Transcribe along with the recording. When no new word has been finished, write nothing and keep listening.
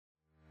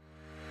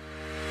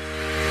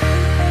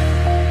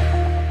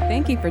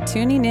thank you for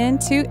tuning in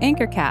to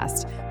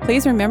Anchorcast.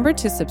 Please remember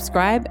to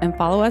subscribe and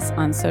follow us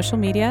on social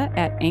media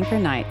at Anchor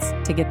Nights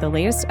to get the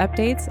latest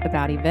updates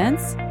about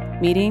events,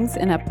 meetings,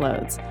 and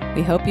uploads.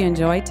 We hope you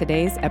enjoy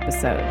today's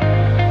episode.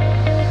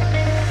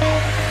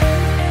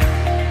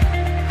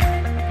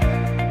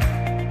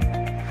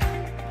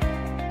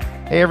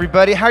 Hey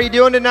everybody, how are you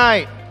doing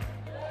tonight?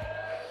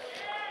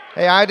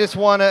 Hey, I just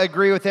want to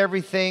agree with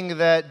everything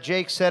that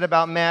Jake said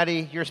about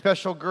Maddie. You're a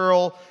special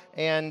girl,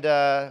 and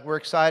we're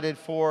excited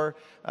for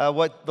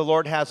what the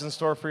Lord has in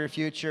store for your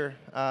future.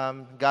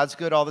 God's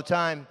good all the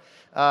time.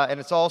 And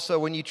it's also,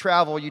 when you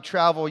travel,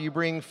 you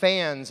bring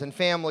fans and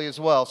family as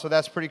well. So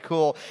that's pretty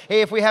cool.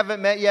 Hey, if we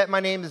haven't met yet, my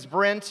name is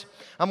Brent.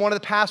 I'm one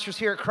of the pastors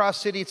here at Cross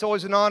City. It's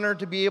always an honor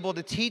to be able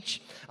to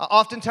teach,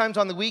 oftentimes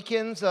on the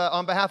weekends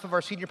on behalf of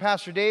our senior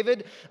pastor,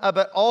 David,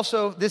 but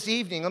also this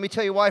evening. Let me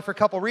tell you why for a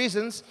couple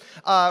reasons.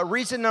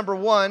 Reason number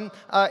one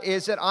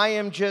is that I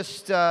am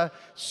just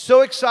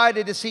so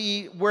excited to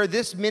see where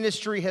this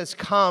ministry has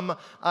come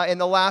in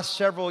the last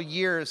several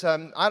years.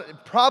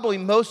 Probably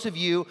most of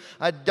you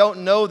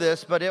don't know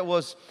this, but it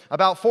was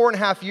about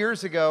 4.5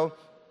 years ago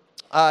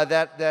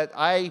that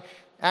I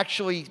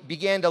actually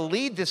began to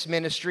lead this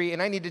ministry,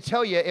 and I need to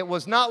tell you, it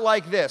was not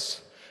like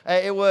this.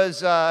 It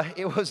was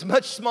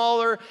much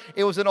smaller.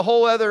 It was in a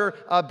whole other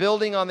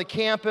building on the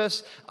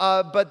campus,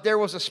 but there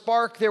was a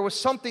spark. There was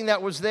something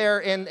that was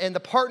there, and the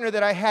partner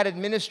that I had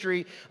in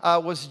ministry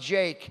was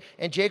Jake,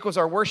 and Jake was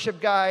our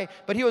worship guy,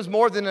 but he was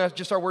more than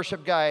just our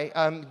worship guy.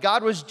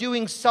 God was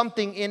doing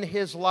something in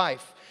his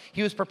life.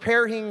 He was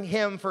preparing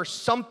him for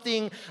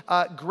something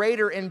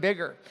greater and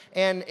bigger.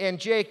 And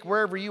Jake,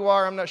 wherever you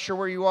are, I'm not sure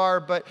where you are,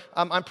 but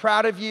I'm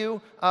proud of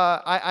you.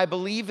 I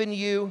believe in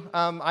you.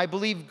 I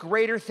believe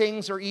greater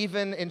things are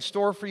even in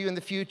store for you in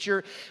the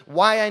future.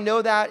 Why I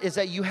know that is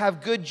that you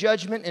have good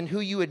judgment in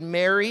who you would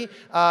marry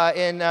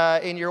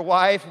in your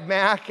wife,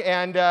 Mac.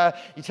 And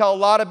you tell a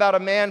lot about a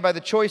man by the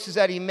choices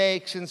that he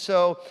makes. And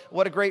so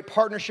what a great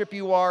partnership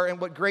you are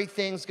and what great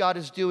things God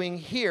is doing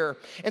here.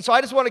 And so I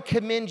just want to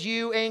commend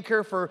you,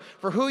 Anchor, for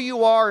who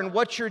you are and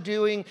what you're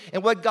doing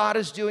and what God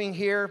is doing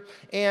here.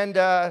 And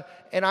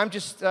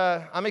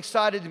I'm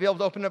excited to be able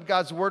to open up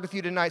God's Word with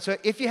you tonight. So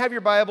if you have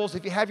your Bibles,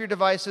 if you have your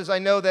devices, I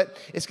know that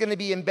it's going to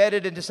be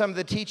embedded into some of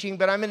the teaching,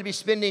 but I'm going to be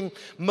spending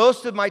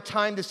most of my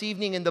time this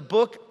evening in the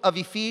book of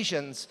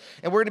Ephesians.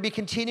 And we're going to be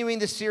continuing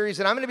this series,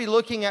 and I'm going to be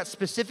looking at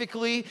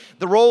specifically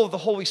the role of the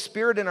Holy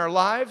Spirit in our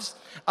lives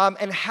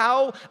and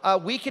how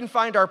we can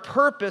find our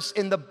purpose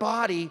in the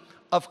body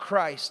of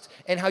Christ,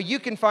 and how you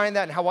can find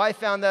that and how I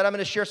found that. I'm going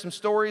to share some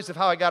stories of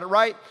how I got it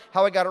right,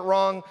 how I got it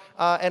wrong,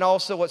 and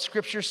also what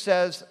Scripture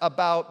says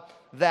about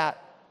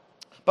that.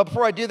 But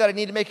before I do that, I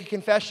need to make a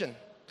confession.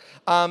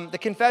 The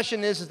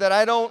confession is that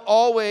I don't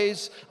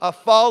always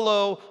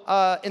follow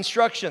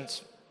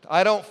instructions.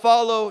 I don't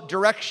follow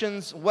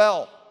directions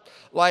well,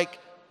 like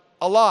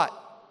a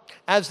lot,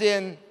 as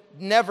in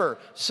never.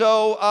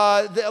 So,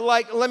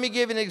 let me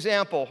give an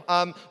example.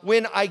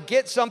 When I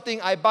get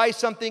something, I buy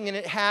something and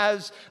it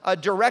has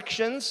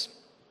directions,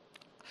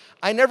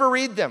 I never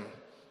read them.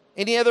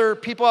 Any other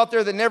people out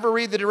there that never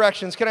read the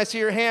directions? Can I see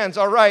your hands?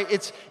 All right.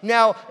 It's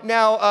now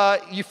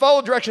you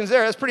follow directions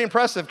there. That's pretty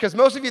impressive, because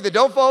most of you that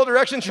don't follow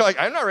directions, you're like,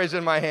 I'm not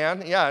raising my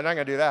hand. Yeah, I'm not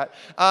going to do that.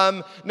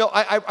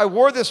 I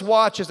wore this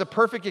watch as a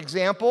perfect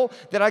example.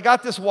 That I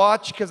got this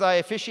watch because I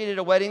officiated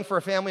a wedding for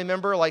a family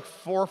member like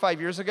 4 or 5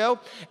 years ago,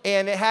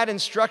 and it had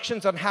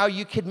instructions on how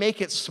you could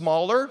make it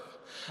smaller.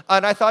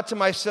 And I thought to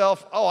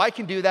myself, oh, I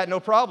can do that,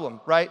 no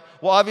problem, right?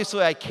 Well,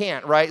 obviously I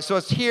can't, right? So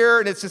it's here,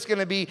 and it's just going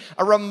to be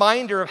a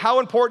reminder of how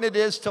important it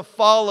is to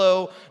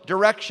follow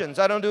directions.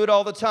 I don't do it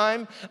all the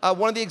time.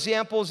 One of the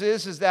examples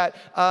is that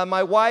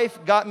my wife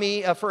got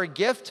me, for a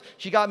gift,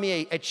 she got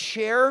me a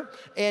chair,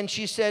 and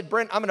she said,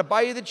 Brent, I'm going to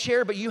buy you the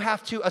chair, but you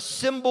have to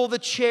assemble the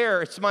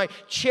chair. It's my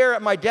chair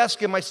at my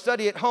desk in my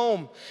study at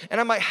home. And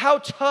I'm like, how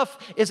tough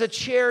is a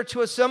chair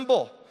to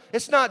assemble?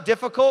 It's not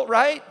difficult,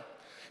 right?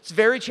 It's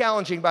very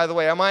challenging, by the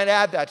way. I might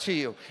add that to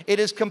you.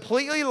 It is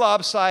completely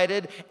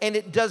lopsided, and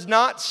it does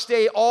not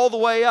stay all the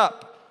way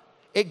up.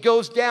 It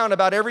goes down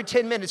about every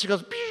 10 minutes. It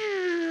goes,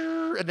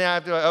 and then I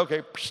have to,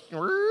 okay.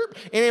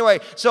 Anyway,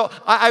 so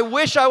I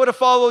wish I would have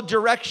followed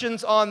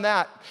directions on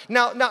that.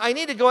 Now I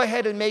need to go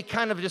ahead and make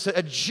kind of just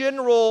a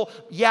general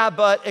yeah,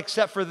 but,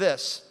 except for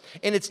this.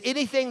 And it's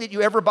anything that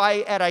you ever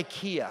buy at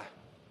IKEA.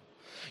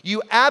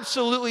 You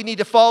absolutely need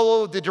to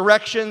follow the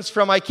directions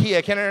from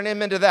IKEA. Can I turn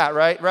into that,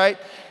 right?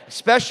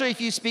 Especially if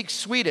you speak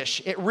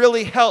Swedish. It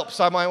really helps.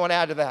 I might want to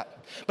add to that.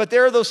 But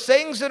there are those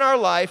things in our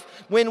life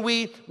when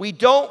we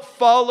don't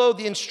follow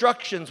the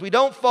instructions, we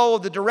don't follow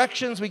the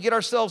directions, we get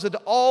ourselves into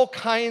all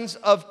kinds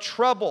of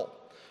trouble.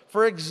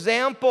 For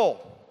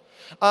example,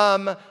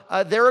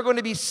 there are going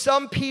to be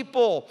some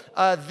people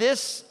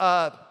this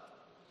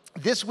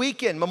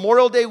weekend,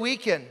 Memorial Day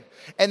weekend,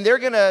 and they're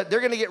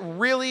gonna get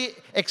really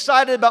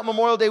excited about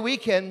Memorial Day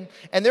weekend,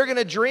 and they're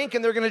gonna drink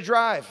and they're gonna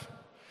drive.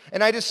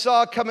 And I just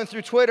saw coming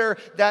through Twitter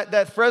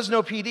that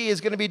Fresno PD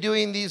is going to be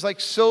doing these like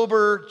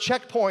sober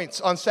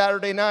checkpoints on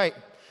Saturday night.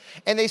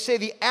 And they say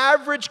the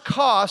average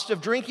cost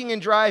of drinking and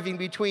driving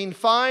between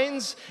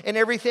fines and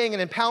everything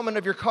and impoundment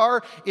of your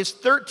car is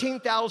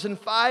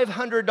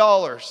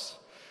 $13,500,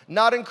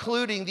 not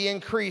including the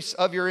increase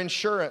of your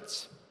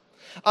insurance.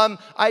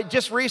 I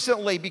just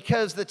recently,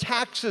 because the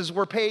taxes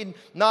were paid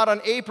not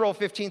on April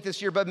 15th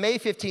this year, but May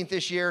 15th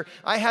this year,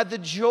 I had the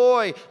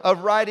joy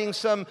of writing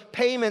some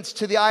payments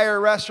to the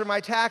IRS for my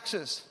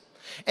taxes.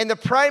 And the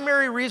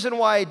primary reason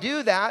why I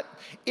do that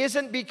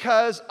isn't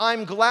because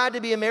I'm glad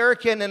to be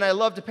American and I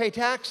love to pay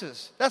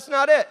taxes. That's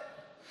not it.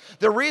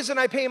 The reason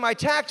I pay my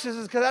taxes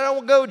is because I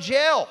don't go to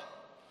jail.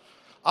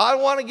 I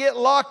don't want to get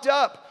locked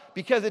up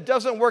because it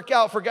doesn't work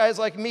out for guys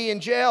like me in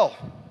jail.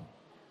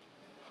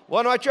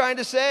 What am I trying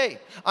to say?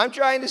 I'm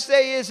trying to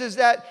say is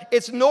that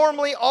it's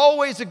normally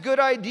always a good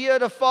idea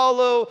to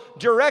follow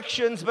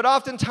directions, but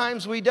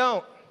oftentimes we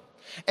don't.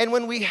 And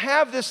when we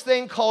have this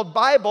thing called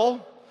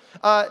Bible,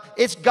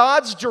 it's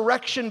God's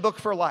direction book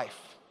for life.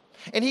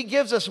 And He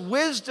gives us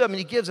wisdom and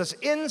He gives us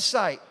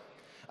insight.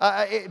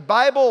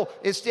 Bible,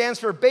 it stands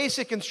for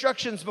basic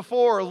instructions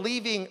before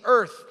leaving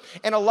earth.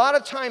 And a lot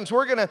of times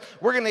we're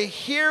gonna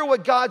hear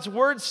what God's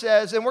word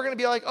says and we're gonna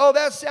be like, oh,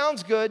 that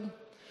sounds good.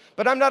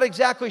 But I'm not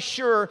exactly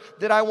sure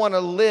that I want to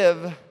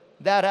live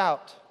that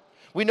out.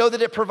 We know that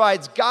it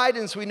provides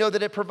guidance. We know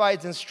that it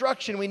provides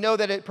instruction. We know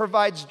that it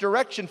provides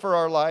direction for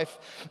our life.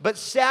 But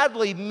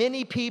sadly,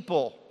 many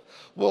people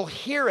will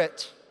hear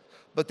it,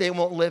 but they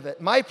won't live it.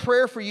 My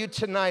prayer for you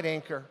tonight,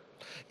 Anchor,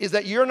 is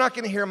that you're not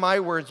going to hear my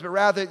words, but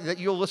rather that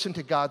you'll listen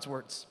to God's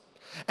words.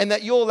 And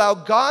that you'll allow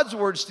God's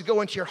words to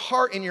go into your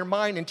heart and your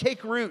mind and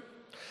take root.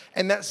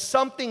 And that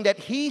something that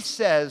He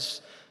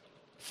says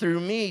through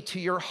me to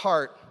your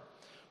heart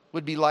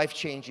would be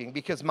life-changing,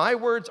 because my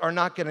words are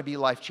not going to be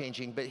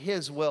life-changing, but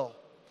His will.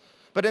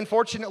 But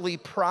unfortunately,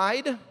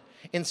 pride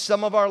in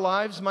some of our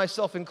lives,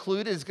 myself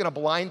included, is going to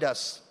blind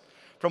us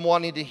from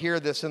wanting to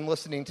hear this and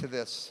listening to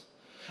this.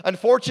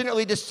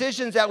 Unfortunately,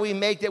 decisions that we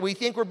make that we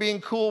think we're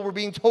being cool, we're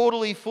being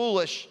totally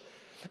foolish,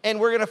 and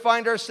we're going to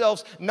find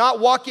ourselves not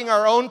walking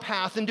our own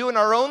path and doing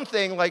our own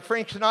thing, like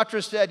Frank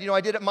Sinatra said,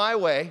 I did it my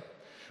way.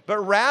 But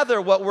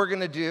rather what we're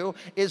going to do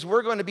is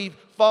we're going to be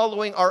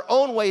following our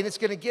own way, and it's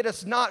going to get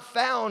us not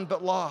found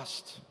but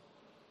lost.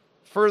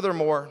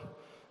 Furthermore,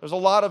 there's a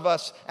lot of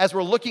us, as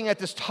we're looking at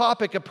this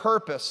topic of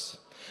purpose,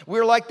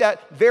 we're like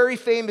that very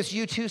famous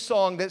U2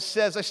 song that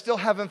says, I still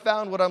haven't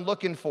found what I'm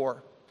looking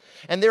for.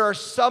 And there are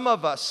some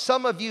of us,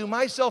 some of you,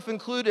 myself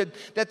included,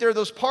 that there are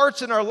those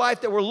parts in our life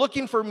that we're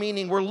looking for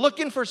meaning. We're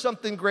looking for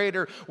something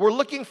greater. We're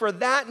looking for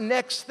that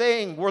next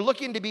thing. We're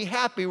looking to be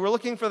happy. We're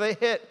looking for the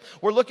hit.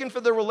 We're looking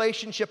for the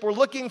relationship. We're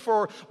looking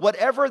for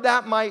whatever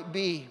that might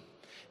be.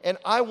 And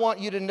I want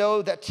you to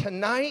know that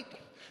tonight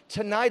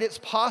it's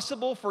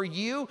possible for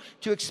you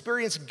to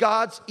experience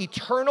God's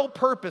eternal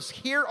purpose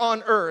here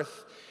on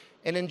earth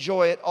and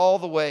enjoy it all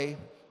the way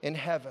in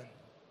heaven.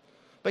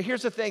 But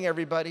here's the thing,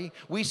 everybody.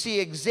 We see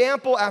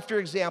example after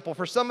example.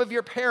 For some of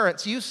your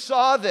parents, you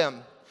saw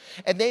them,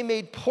 and they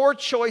made poor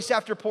choice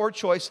after poor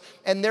choice,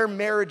 and their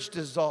marriage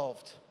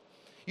dissolved.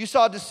 You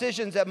saw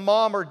decisions that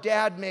mom or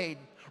dad made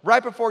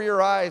right before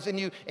your eyes, and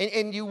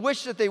you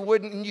wish that they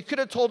wouldn't, and you could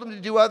have told them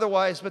to do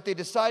otherwise, but they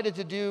decided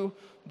to do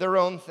their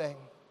own thing.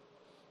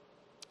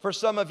 For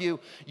some of you,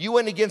 you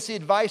went against the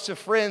advice of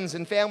friends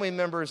and family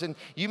members, and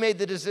you made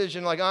the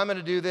decision, like, I'm going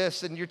to do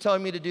this, and you're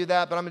telling me to do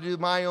that, but I'm going to do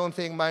my own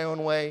thing my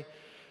own way.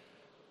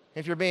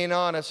 If you're being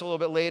honest, a little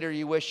bit later,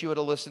 you wish you would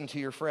have listened to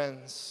your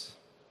friends.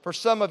 For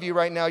some of you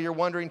right now, you're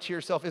wondering to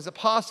yourself, is it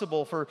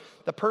possible for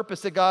the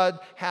purpose that God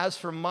has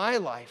for my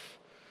life,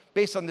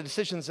 based on the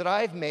decisions that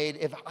I've made,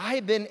 if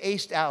I've been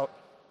aced out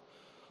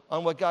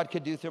on what God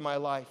could do through my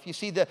life? You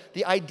see,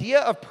 the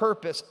idea of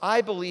purpose,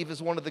 I believe,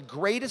 is one of the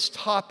greatest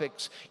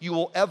topics you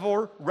will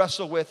ever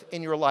wrestle with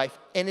in your life.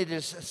 And it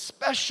is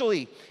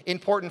especially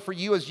important for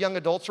you as young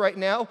adults right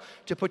now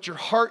to put your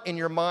heart and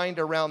your mind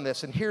around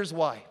this. And here's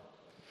why.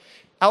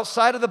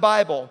 Outside of the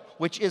Bible,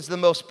 which is the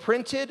most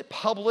printed,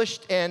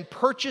 published, and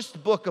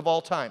purchased book of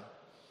all time,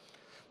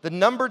 the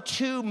number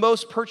 2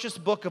 most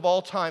purchased book of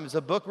all time is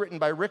a book written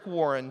by Rick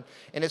Warren,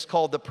 and it's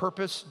called The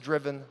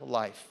Purpose-Driven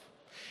Life.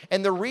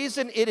 And the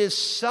reason it is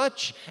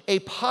such a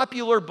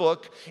popular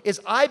book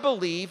is I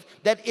believe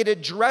that it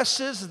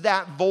addresses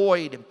that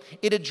void.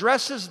 It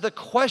addresses the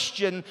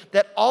question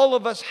that all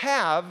of us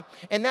have,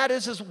 and that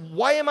is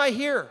why am I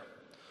here?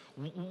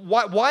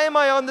 Why am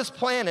I on this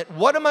planet?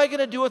 What am I going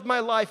to do with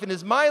my life? And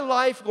is my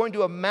life going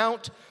to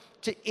amount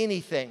to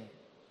anything?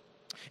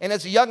 And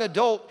as a young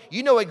adult,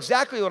 you know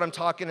exactly what I'm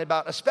talking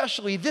about,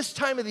 especially this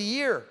time of the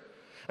year.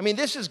 I mean,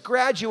 this is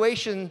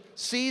graduation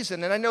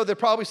season, and I know there are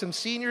probably some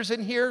seniors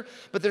in here,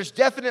 but there's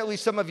definitely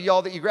some of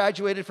y'all that you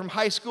graduated from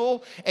high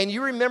school, and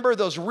you remember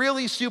those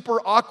really super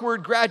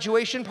awkward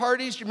graduation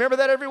parties. You remember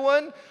that,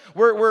 everyone?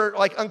 Where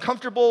like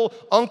uncomfortable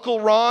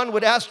Uncle Ron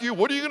would ask you,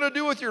 what are you going to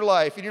do with your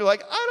life? And you're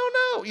like, I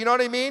don't know. You know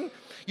what I mean?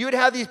 You would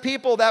have these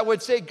people that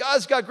would say,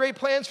 God's got great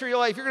plans for your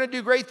life. You're going to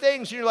do great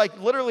things. And you're like,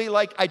 literally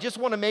like, I just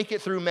want to make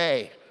it through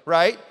May,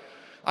 right?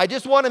 I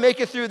just want to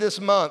make it through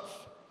this month.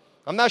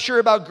 I'm not sure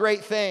about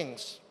great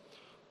things.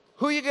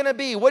 Who are you going to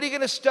be? What are you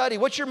going to study?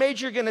 What's your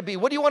major going to be?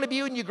 What do you want to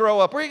be when you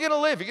grow up? Where are you going to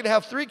live? You're going to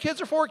have 3 kids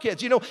or 4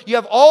 kids? You know, you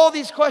have all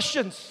these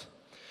questions.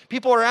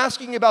 People are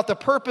asking you about the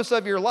purpose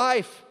of your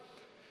life.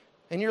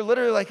 And you're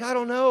literally like, I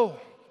don't know.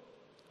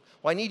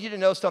 Well, I need you to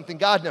know something.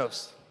 God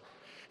knows.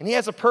 And He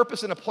has a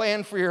purpose and a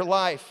plan for your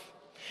life.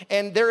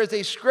 And there is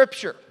a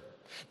scripture.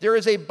 There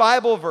is a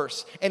Bible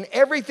verse. And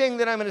everything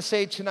that I'm going to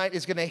say tonight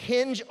is going to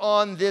hinge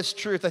on this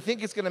truth. I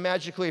think it's going to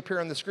magically appear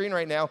on the screen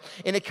right now.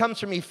 And it comes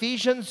from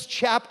Ephesians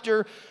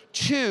chapter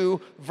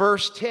 2,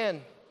 verse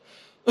 10.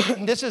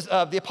 This is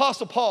the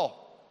Apostle Paul.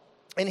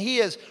 And he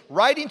is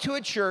writing to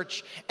a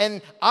church,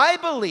 and I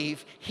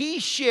believe he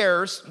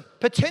shares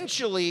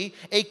potentially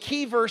a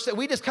key verse that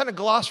we just kind of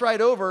gloss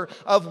right over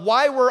of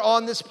why we're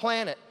on this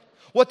planet,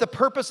 what the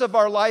purpose of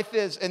our life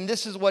is. And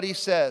this is what he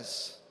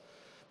says,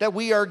 that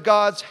we are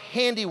God's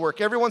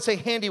handiwork. Everyone say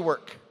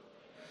handiwork.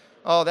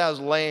 Oh, that was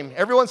lame.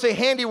 Everyone say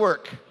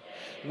handiwork.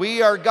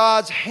 We are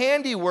God's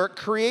handiwork,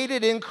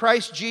 created in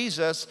Christ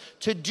Jesus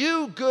to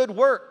do good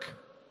work,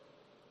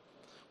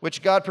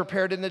 which God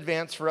prepared in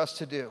advance for us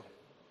to do.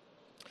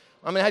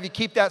 I'm going to have you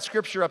keep that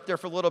scripture up there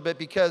for a little bit,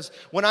 because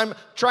when I'm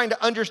trying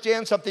to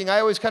understand something, I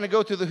always kind of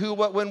go through the who,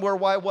 what, when, where,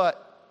 why,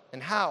 what,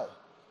 and how.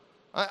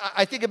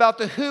 I think about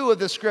the who of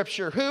the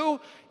scripture. Who?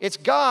 It's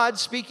God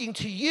speaking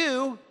to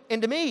you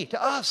and to me,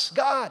 to us,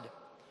 God.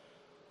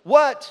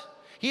 What?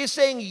 He is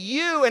saying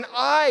you and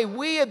I,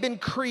 we have been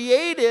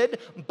created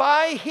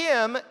by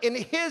Him in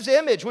His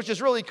image, which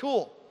is really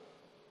cool.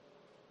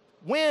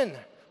 When?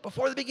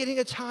 Before the beginning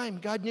of time,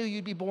 God knew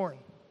you'd be born.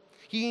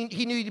 He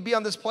knew you'd be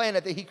on this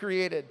planet that He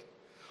created.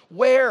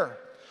 Where?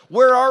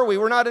 Where are we?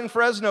 We're not in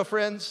Fresno,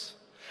 friends.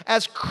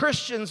 As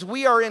Christians,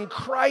 we are in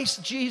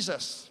Christ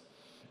Jesus.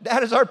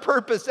 That is our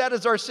purpose. That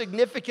is our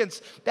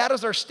significance. That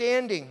is our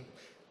standing.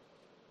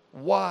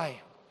 Why?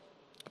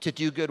 To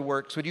do good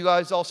works. Would you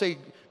guys all say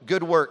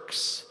good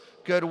works?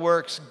 Good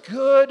works.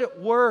 Good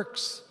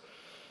works.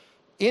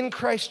 In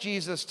Christ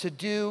Jesus, to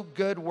do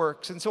good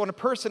works. And so when a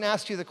person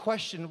asks you the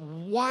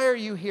question, why are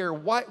you here?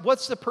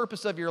 What's the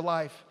purpose of your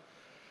life?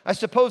 I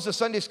suppose the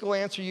Sunday school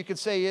answer you could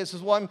say is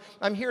well,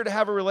 I'm here to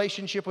have a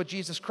relationship with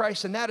Jesus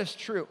Christ, and that is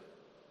true.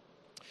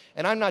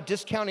 And I'm not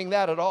discounting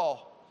that at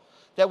all.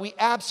 That we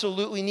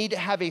absolutely need to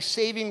have a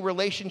saving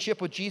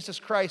relationship with Jesus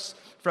Christ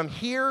from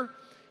here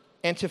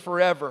and to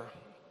forever.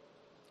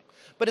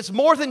 But it's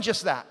more than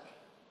just that.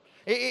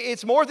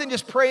 It's more than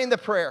just praying the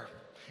prayer.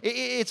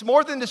 It's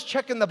more than just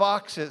checking the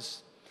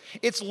boxes.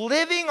 It's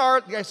living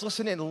our, guys,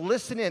 listen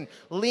in,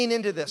 lean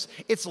into this.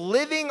 It's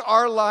living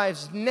our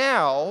lives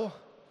now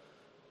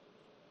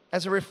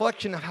as a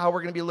reflection of how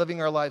we're going to be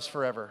living our lives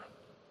forever.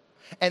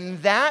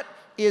 And that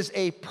is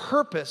a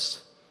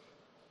purpose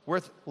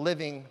worth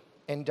living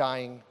and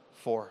dying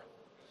for.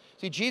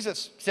 See,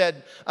 Jesus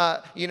said,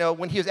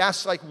 when He was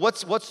asked, like,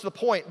 what's the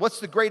point? What's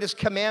the greatest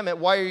commandment?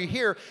 Why are you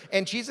here?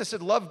 And Jesus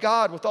said, love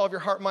God with all of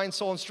your heart, mind,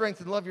 soul, and strength,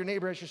 and love your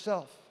neighbor as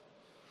yourself.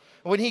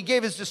 When He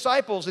gave His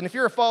disciples, and if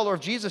you're a follower of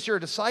Jesus, you're a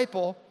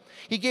disciple,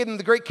 He gave them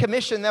the Great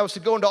Commission that was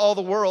to go into all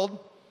the world,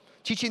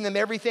 teaching them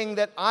everything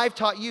that I've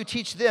taught you,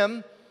 teach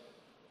them.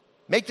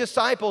 Make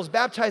disciples,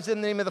 baptize them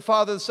in the name of the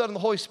Father, the Son, and the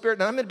Holy Spirit,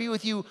 and I'm going to be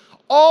with you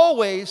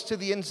always to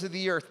the ends of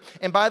the earth.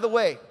 And by the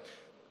way,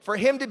 for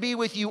Him to be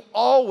with you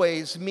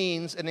always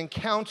means an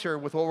encounter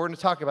with what we're going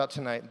to talk about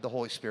tonight, the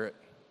Holy Spirit.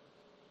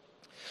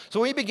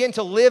 So when we begin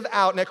to live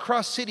out, and at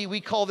Cross City,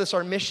 we call this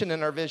our mission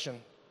and our vision.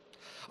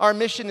 Our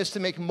mission is to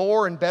make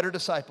more and better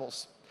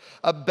disciples.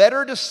 A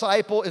better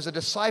disciple is a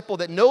disciple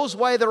that knows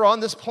why they're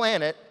on this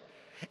planet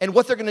and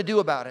what they're going to do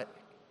about it.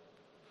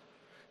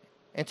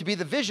 And to be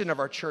the vision of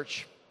our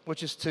church,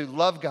 which is to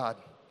love God,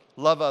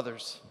 love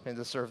others, and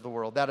to serve the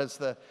world. That is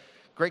the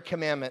Great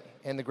Commandment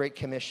and the Great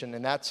Commission,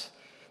 and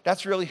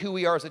that's really who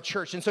we are as a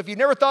church. And so if you've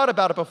never thought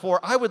about it before,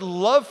 I would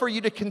love for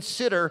you to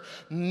consider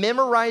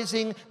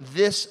memorizing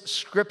this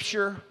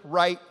scripture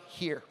right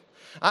here.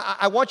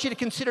 I want you to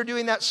consider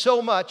doing that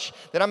so much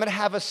that I'm going to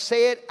have us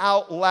say it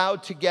out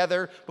loud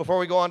together before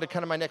we go on to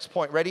kind of my next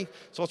point. Ready?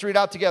 So let's read it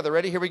out together.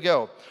 Ready? Here we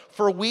go.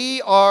 For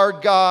we are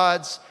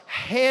God's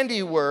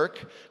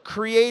handiwork,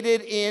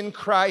 created in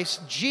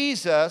Christ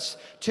Jesus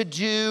to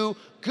do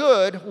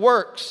good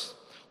works,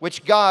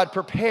 which God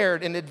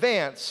prepared in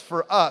advance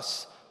for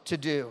us to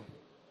do.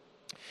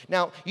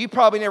 Now, you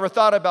probably never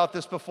thought about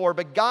this before,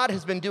 but God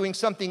has been doing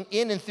something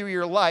in and through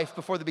your life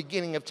before the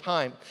beginning of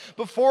time.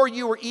 Before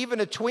you were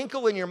even a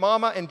twinkle in your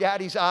mama and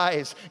daddy's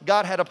eyes,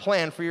 God had a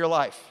plan for your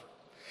life.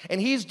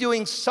 And He's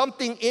doing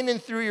something in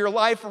and through your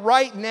life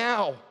right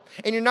now,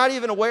 and you're not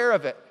even aware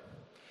of it.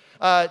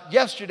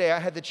 Yesterday, I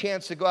had the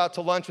chance to go out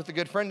to lunch with a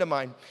good friend of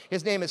mine.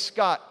 His name is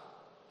Scott.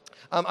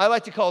 I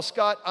like to call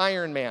Scott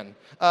Iron Man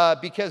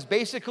because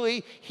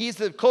basically he's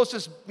the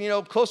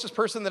closest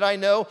person that I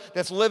know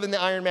that's living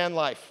the Iron Man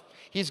life.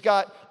 He's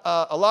got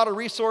a lot of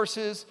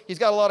resources. He's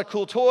got a lot of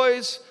cool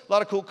toys, a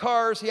lot of cool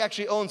cars. He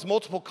actually owns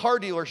multiple car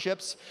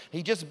dealerships.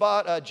 He just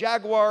bought a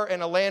Jaguar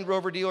and a Land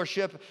Rover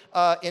dealership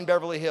in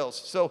Beverly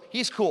Hills. So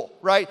he's cool,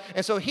 right?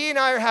 And so he and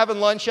I are having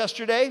lunch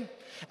yesterday,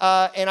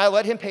 and I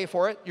let him pay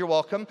for it. You're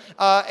welcome.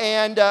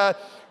 And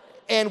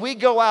And we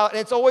go out, and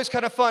it's always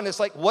kind of fun. It's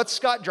like, what's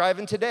Scott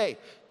driving today?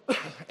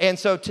 And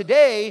so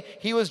today,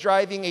 he was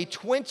driving a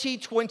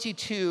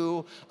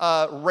 2022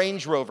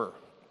 Range Rover.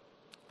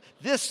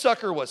 This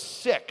sucker was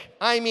sick.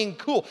 I mean,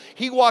 cool.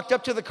 He walked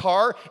up to the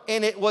car,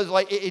 and it was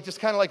like, it just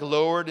kind of like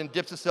lowered and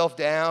dips itself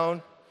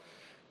down.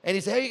 And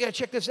he said, hey, you got to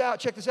check this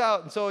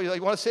out. And so he's like,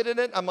 you want to sit in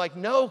it? I'm like,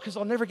 no, because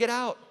I'll never get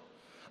out.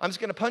 I'm just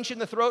going to punch you in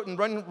the throat and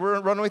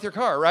run with your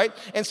car, right?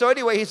 And so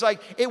anyway, he's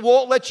like, it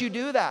won't let you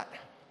do that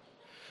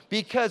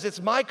because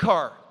it's my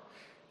car.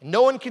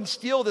 No one can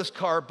steal this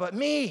car but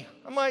me.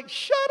 I'm like,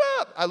 shut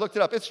up. I looked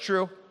it up. It's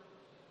true.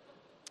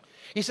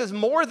 He says,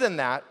 more than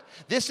that,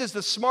 this is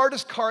the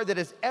smartest car that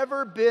has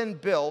ever been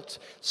built,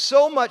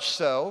 so much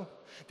so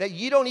that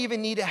you don't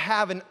even need to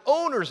have an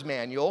owner's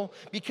manual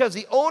because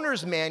the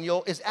owner's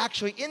manual is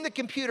actually in the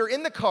computer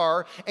in the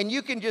car, and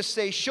you can just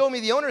say, show me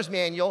the owner's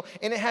manual,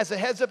 and it has a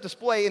heads-up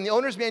display, and the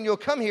owner's manual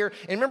come here.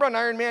 And remember on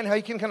Iron Man how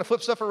you can kind of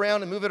flip stuff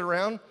around and move it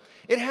around?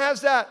 It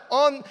has that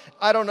on.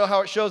 I don't know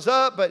how it shows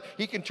up, but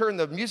he can turn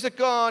the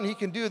music on. He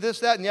can do this,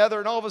 that, and the other.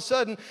 And all of a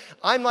sudden,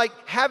 I'm like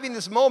having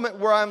this moment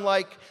where I'm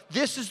like,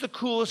 this is the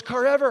coolest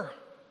car ever.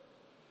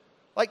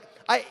 Like,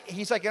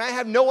 he's like, and I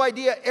have no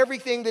idea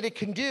everything that it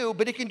can do,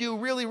 but it can do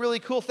really, really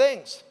cool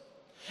things.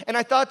 And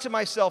I thought to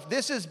myself,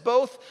 this is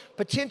both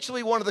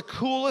potentially one of the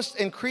coolest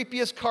and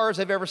creepiest cars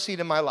I've ever seen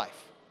in my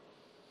life.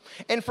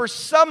 And for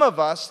some of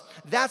us,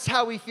 that's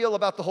how we feel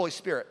about the Holy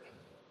Spirit.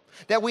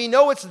 That we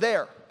know it's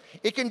there.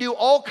 It can do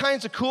all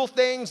kinds of cool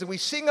things, and we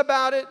sing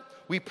about it,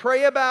 we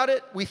pray about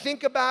it, we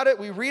think about it,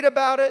 we read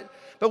about it,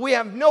 but we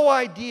have no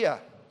idea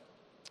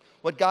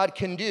what God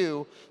can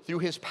do through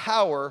his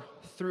power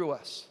through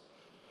us.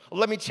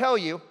 Let me tell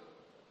you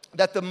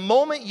that the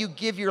moment you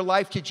give your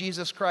life to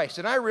Jesus Christ,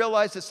 and I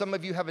realize that some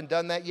of you haven't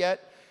done that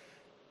yet,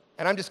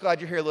 and I'm just glad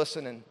you're here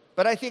listening,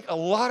 but I think a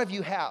lot of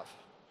you have.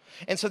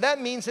 And so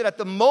that means that at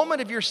the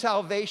moment of your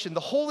salvation, the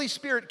Holy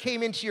Spirit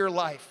came into your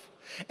life,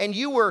 and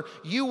you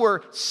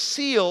were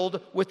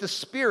sealed with the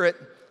Spirit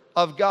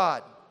of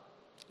God.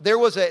 There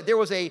was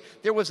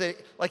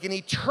like an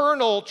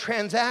eternal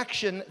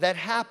transaction that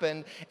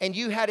happened, and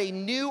you had a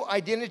new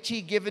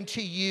identity given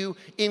to you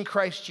in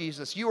Christ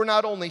Jesus. You were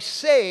not only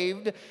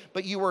saved,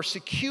 but you were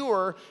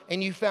secure,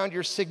 and you found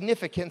your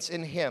significance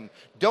in him.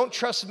 Don't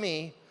trust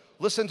me.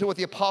 Listen to what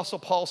the Apostle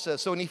Paul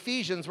says. So in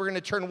Ephesians, we're going to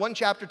turn one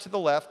chapter to the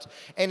left.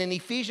 And in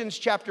Ephesians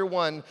chapter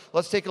 1,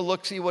 let's take a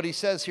look, see what he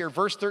says here.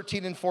 Verse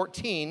 13 and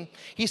 14,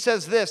 he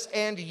says this,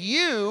 and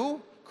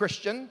you,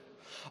 Christian,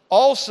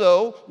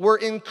 also were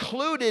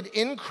included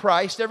in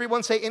Christ.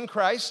 Everyone say in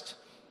Christ.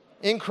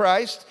 In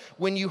Christ,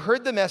 when you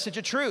heard the message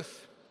of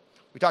truth.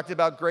 We talked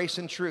about grace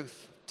and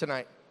truth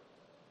tonight.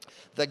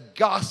 The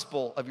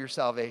gospel of your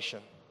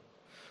salvation.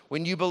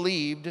 When you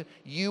believed,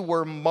 you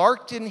were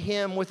marked in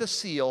him with a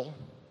seal,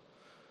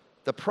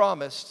 the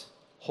promised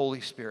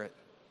Holy Spirit.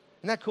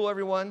 Isn't that cool,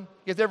 everyone?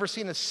 You guys ever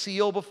seen a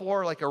seal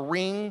before, like a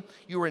ring?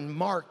 You were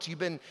marked. You've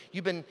been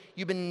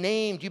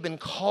named. You've been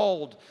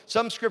called.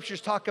 Some scriptures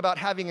talk about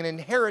having an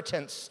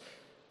inheritance,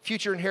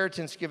 future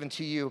inheritance given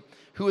to you,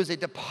 who is a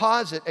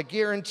deposit, a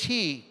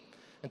guarantee,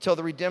 until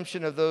the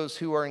redemption of those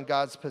who are in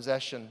God's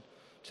possession,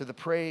 to the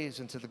praise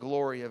and to the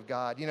glory of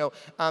God. You know,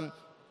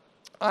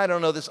 I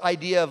don't know, this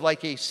idea of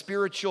like a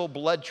spiritual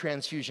blood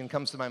transfusion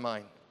comes to my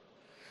mind.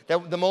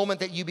 That the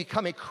moment that you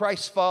become a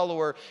Christ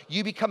follower,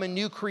 you become a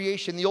new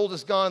creation. The old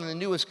is gone and the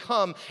new has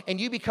come, and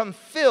you become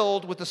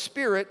filled with the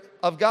Spirit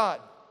of God.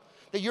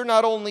 That you're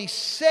not only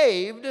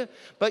saved,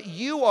 but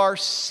you are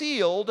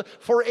sealed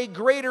for a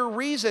greater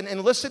reason.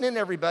 And listen in,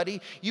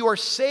 everybody. You are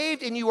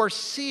saved and you are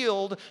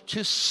sealed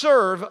to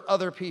serve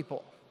other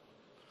people,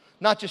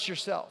 not just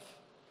yourself.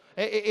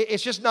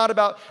 It's just not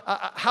about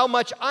how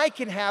much I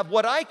can have,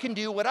 what I can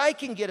do, what I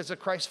can get as a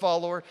Christ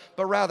follower,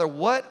 but rather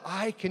what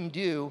I can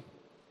do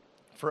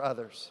for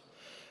others.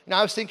 Now,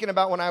 I was thinking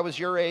about when I was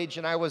your age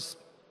and I was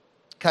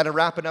kind of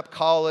wrapping up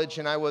college,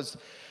 and I was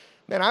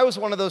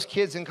one of those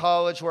kids in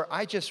college where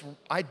I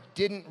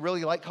didn't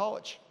really like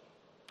college.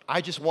 I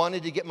just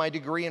wanted to get my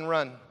degree and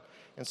run.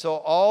 And so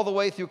all the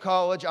way through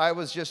college, I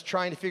was just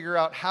trying to figure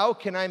out how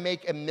can I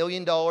make $1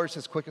 million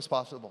as quick as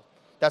possible.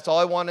 That's all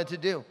I wanted to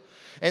do.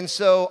 And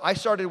so I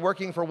started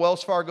working for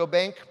Wells Fargo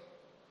Bank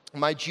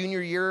my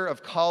junior year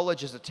of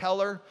college as a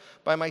teller.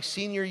 By my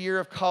senior year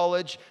of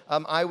college,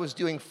 I was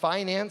doing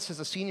finance as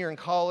a senior in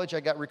college.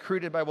 I got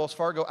recruited by Wells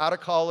Fargo out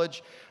of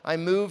college. I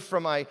moved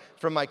from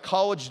my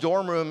college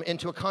dorm room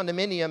into a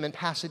condominium in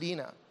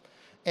Pasadena.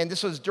 And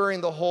this was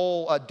during the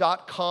whole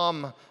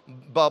dot-com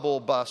bubble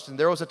bust. And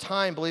there was a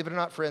time, believe it or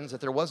not, friends,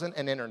 that there wasn't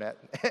an internet.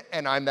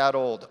 And I'm that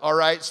old, all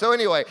right? So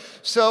anyway,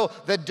 so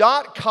the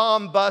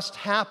dot-com bust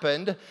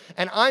happened,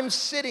 and I'm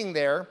sitting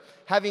there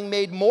having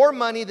made more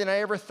money than I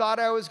ever thought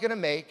I was going to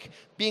make,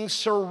 being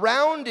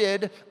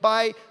surrounded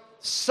by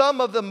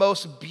some of the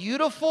most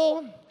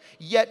beautiful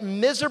yet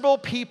miserable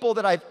people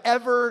that I've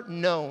ever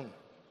known.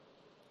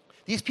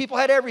 These people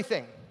had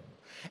everything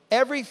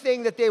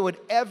that they would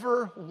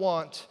ever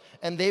want,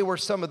 and they were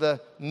some of the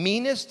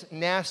meanest,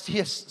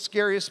 nastiest,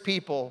 scariest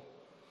people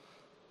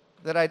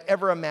that I'd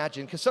ever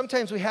imagined. Because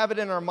sometimes we have it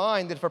in our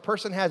mind that if a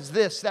person has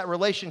this, that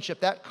relationship,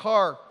 that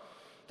car,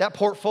 that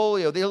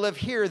portfolio, they live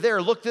here,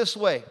 there, look this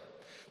way,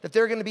 that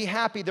they're going to be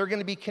happy, they're going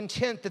to be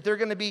content, that they're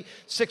going to be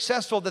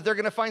successful, that they're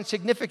going to find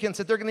significance,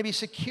 that they're going to be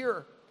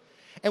secure.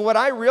 And what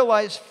I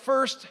realized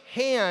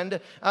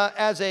firsthand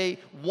as a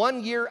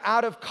 1 year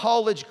out of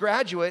college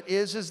graduate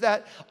is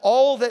that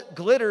all that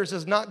glitters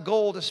is not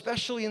gold,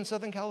 especially in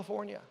Southern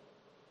California.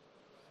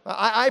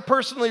 I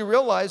personally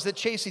realized that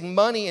chasing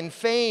money and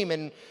fame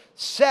and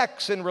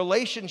sex and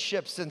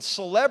relationships and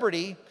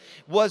celebrity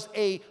was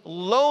a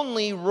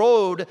lonely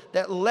road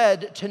that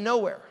led to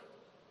nowhere.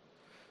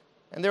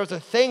 And there was a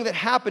thing that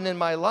happened in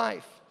my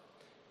life.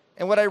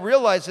 And what I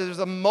realized is there was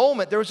a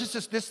moment, there was just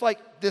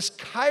this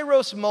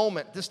kairos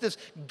moment, this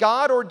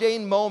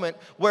God-ordained moment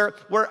where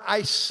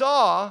I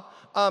saw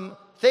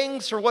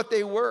things for what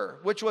they were,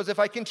 which was if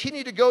I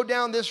continue to go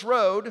down this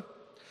road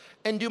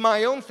and do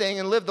my own thing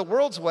and live the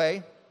world's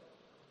way,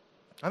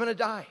 I'm going to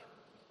die.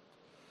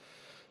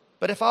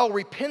 But if I'll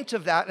repent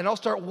of that and I'll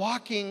start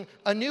walking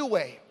a new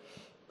way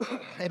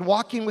and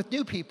walking with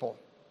new people,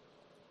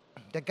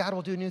 that God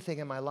will do a new thing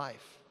in my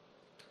life.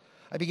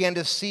 I began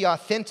to see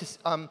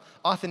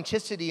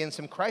authenticity in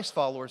some Christ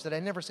followers that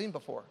I'd never seen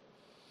before.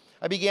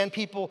 I began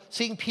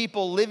seeing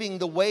people living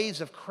the ways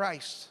of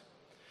Christ.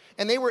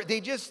 And they were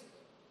just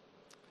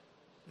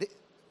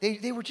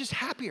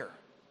happier.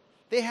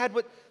 They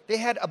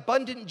had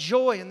abundant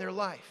joy in their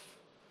life.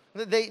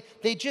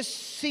 They just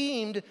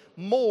seemed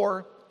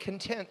more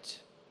content.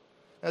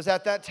 It was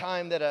at that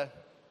time that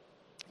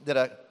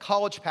a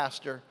college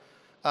pastor,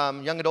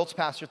 young adults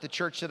pastor at the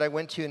church that I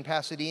went to in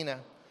Pasadena,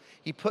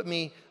 he put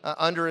me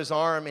under his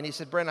arm and he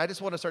said, Brent, I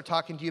just want to start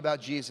talking to you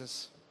about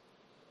Jesus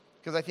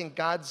because I think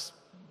God's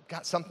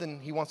got something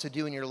he wants to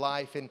do in your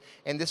life.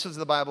 And this was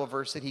the Bible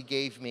verse that he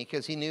gave me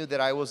because he knew that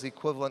I was the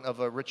equivalent of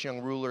a rich young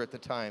ruler at the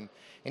time.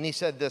 And he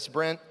said this,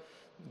 Brent,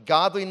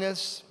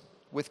 godliness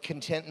with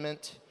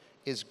contentment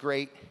is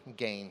great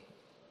gain.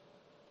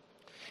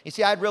 You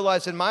see, I'd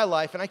realized in my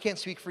life, and I can't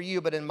speak for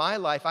you, but in my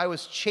life, I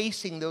was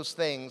chasing those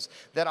things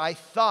that I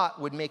thought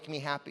would make me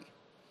happy.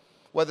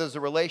 Whether it was a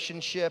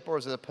relationship, or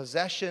it was a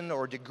possession,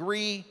 or a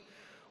degree,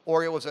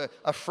 or it was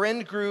a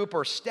friend group,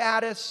 or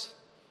status.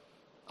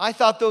 I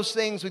thought those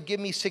things would give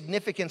me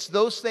significance.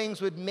 Those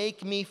things would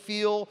make me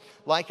feel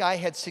like I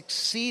had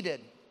succeeded.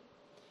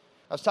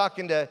 I was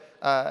talking to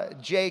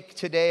Jake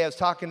today. I was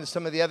talking to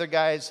some of the other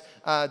guys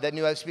that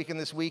knew I was speaking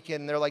this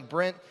weekend. They're like,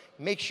 Brent,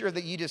 make sure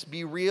that you just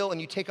be real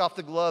and you take off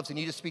the gloves and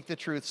you just speak the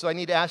truth. So I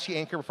need to ask you,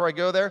 Anchor, before I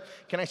go there,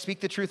 can I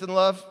speak the truth in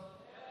love?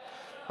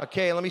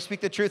 Okay, let me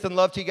speak the truth in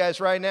love to you guys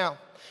right now.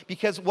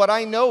 Because what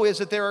I know is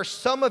that there are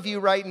some of you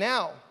right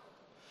now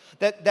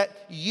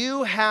that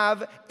you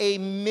have a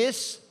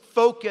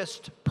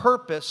misfocused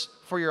purpose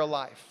for your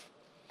life.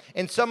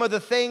 And some of the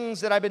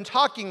things that I've been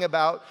talking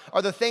about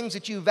are the things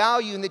that you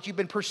value and that you've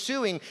been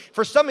pursuing.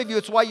 For some of you,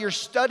 it's why you're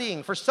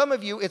studying. For some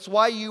of you, it's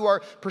why you are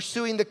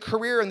pursuing the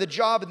career and the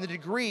job and the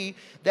degree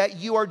that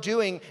you are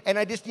doing. And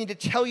I just need to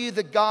tell you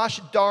the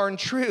gosh darn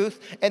truth,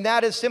 and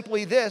that is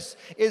simply this,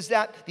 is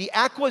that the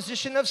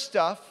acquisition of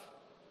stuff,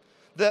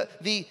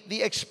 the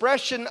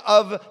expression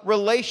of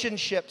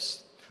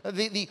relationships,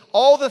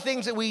 all the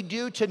things that we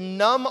do to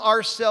numb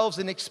ourselves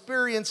and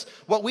experience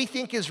what we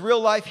think is real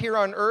life here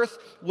on earth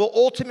will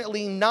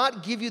ultimately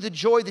not give you the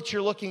joy that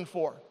you're looking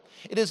for.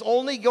 It is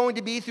only going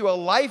to be through a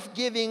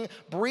life-giving,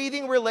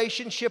 breathing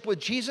relationship with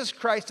Jesus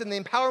Christ and the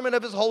empowerment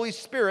of His Holy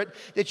Spirit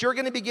that you're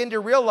going to begin to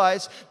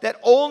realize that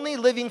only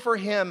living for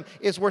Him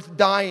is worth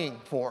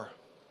dying for.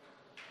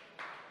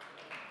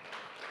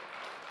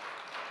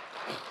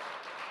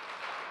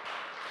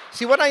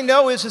 See, what I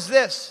know is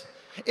this.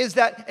 Is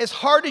that as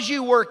hard as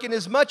you work and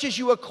as much as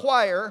you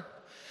acquire,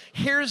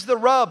 here's the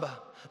rub.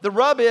 The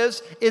rub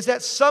is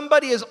that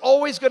somebody is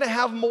always going to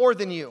have more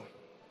than you.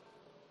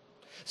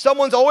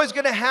 Someone's always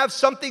going to have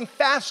something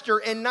faster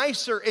and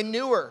nicer and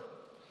newer.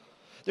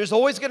 There's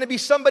always going to be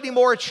somebody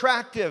more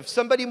attractive,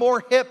 somebody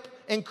more hip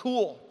and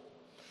cool.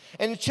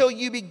 And until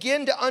you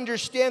begin to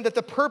understand that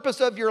the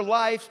purpose of your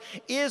life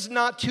is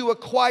not to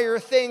acquire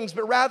things,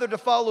 but rather to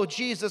follow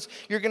Jesus,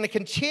 you're going to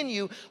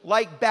continue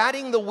like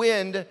batting the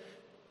wind,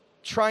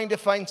 trying to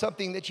find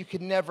something that you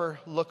could never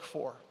look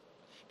for,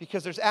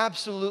 because there's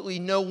absolutely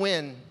no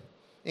win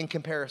in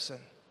comparison.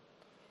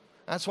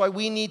 That's why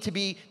we need to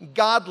be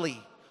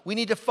godly. We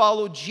need to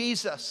follow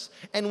Jesus.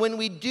 And when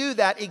we do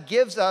that, it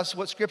gives us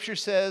what Scripture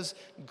says,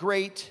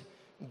 great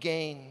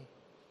gain.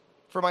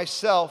 For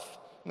myself,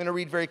 I'm going to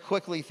read very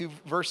quickly through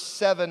verse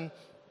 7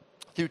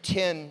 through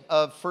 10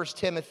 of 1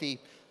 Timothy.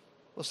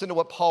 Listen to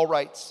what Paul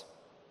writes.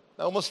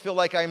 I almost feel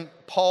like I'm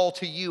Paul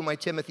to you, my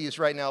Timothy's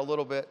right now a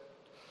little bit.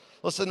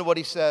 Listen to what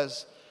he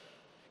says.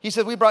 He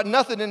said, we brought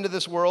nothing into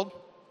this world,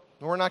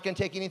 and we're not going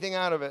to take anything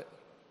out of it.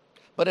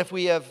 But if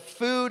we have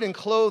food and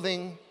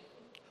clothing,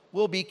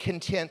 we'll be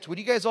content. Would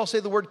you guys all say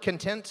the word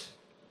content?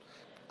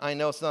 I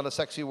know it's not a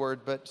sexy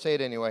word, but say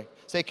it anyway.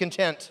 Say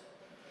content.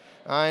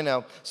 I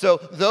know. So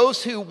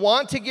those who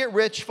want to get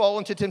rich fall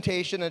into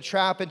temptation and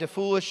trap into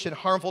foolish and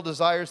harmful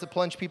desires that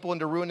plunge people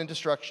into ruin and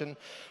destruction.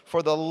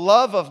 For the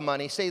love of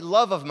money, say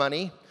love of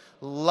money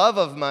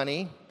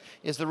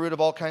is the root of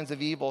all kinds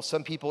of evil.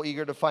 Some people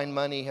eager to find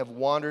money have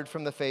wandered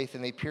from the faith,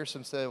 and they pierce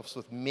themselves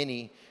with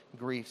many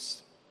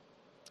griefs.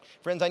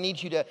 Friends, I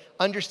need you to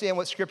understand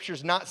what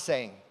Scripture's not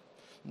saying.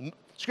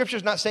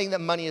 Scripture's not saying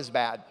that money is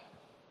bad.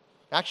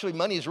 Actually,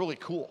 money is really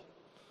cool.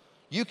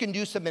 You can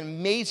do some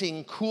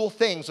amazing, cool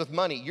things with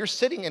money. You're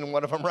sitting in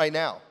one of them right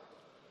now.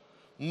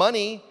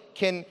 Money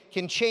can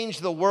change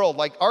the world.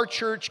 Like our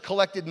church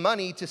collected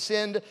money to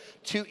send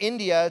to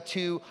India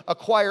to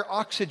acquire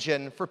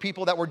oxygen for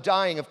people that were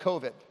dying of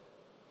COVID.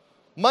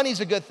 Money's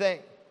a good thing.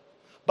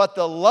 But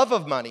the love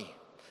of money,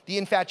 the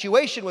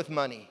infatuation with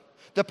money,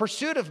 the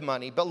pursuit of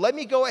money, but let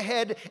me go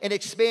ahead and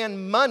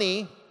expand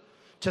money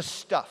to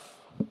stuff.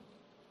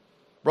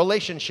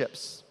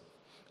 Relationships,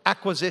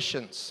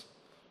 acquisitions,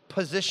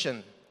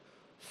 position,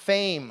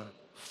 fame,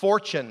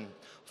 fortune,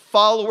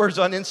 followers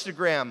on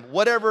Instagram,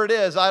 whatever it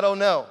is, I don't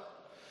know.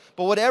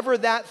 But whatever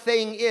that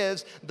thing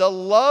is, the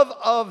love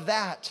of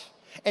that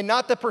and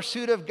not the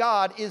pursuit of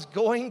God is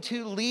going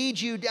to lead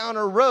you down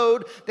a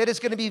road that is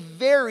going to be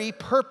very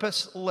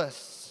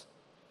purposeless.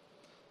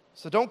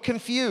 So don't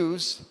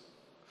confuse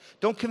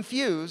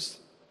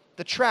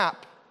the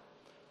trap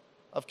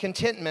of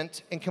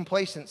contentment and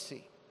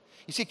complacency.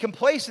 You see,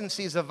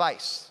 complacency is a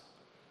vice.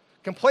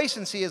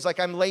 Complacency is like,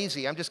 I'm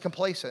lazy, I'm just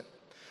complacent.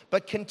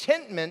 But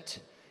contentment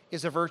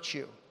is a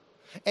virtue.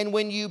 And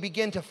when you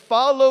begin to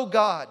follow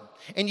God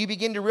and you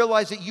begin to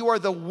realize that you are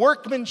the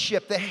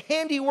workmanship, the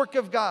handiwork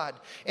of God,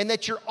 and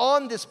that you're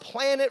on this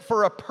planet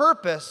for a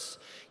purpose,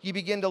 you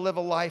begin to live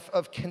a life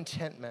of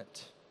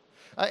contentment.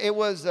 It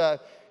was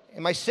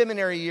in my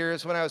seminary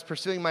years when I was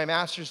pursuing my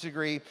master's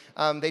degree,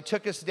 they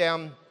took us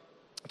down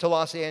to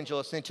Los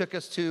Angeles, and they took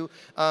us to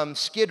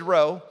Skid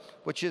Row,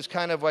 which is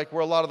kind of like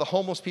where a lot of the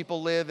homeless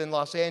people live in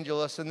Los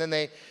Angeles, and then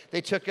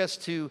they took us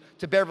to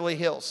Beverly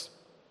Hills.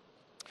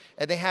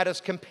 And they had us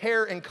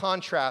compare and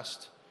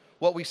contrast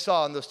what we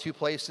saw in those two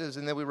places,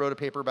 and then we wrote a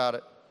paper about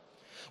it.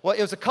 Well,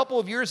 it was a couple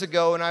of years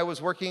ago, and I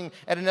was working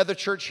at another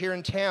church here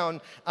in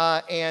town,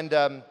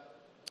 and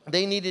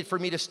they needed for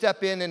me to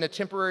step in a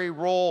temporary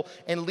role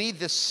and lead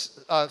this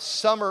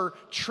summer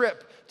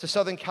trip to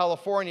Southern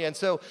California. And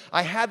so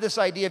I had this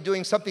idea of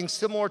doing something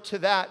similar to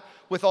that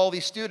with all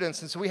these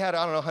students. And so we had,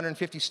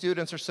 150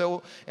 students or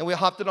so, and we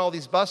hopped in all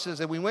these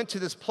buses, and we went to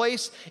this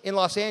place in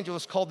Los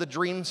Angeles called the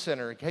Dream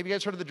Center. Have you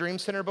guys heard of the Dream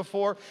Center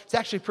before? It's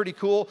actually pretty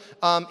cool.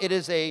 It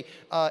is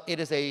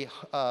a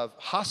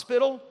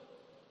hospital.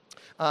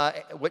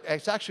 It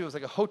was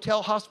like a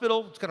hotel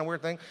hospital. It's kind of a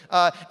weird thing.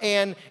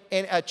 And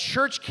a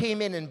church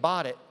came in and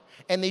bought it,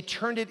 and they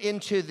turned it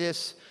into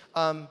this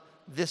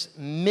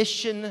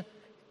mission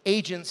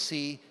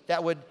agency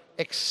that would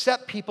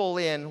accept people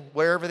in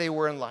wherever they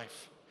were in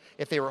life.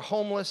 If they were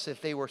homeless, if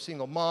they were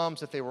single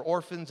moms, if they were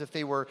orphans, if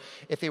they were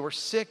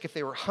sick, if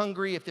they were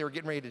hungry, if they were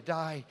getting ready to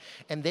die,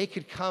 and they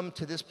could come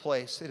to this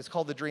place. It's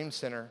called the Dream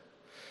Center.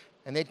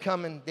 And they'd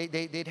come and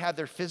they'd have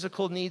their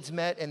physical needs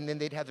met, and then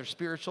they'd have their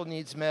spiritual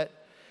needs met,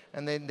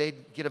 and then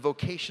they'd get a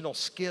vocational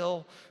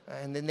skill,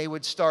 and then they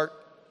would just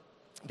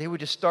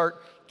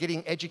start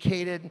getting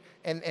educated,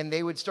 and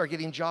they would start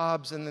getting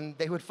jobs, and then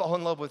they would fall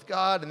in love with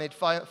God, and they'd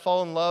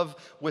fall in love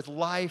with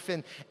life,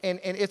 and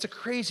it's a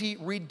crazy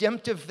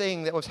redemptive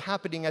thing that was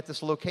happening at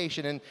this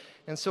location.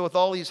 And so with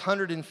all these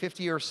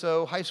 150 or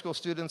so high school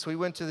students, we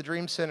went to the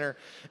Dream Center,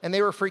 and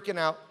they were freaking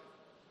out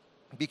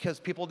because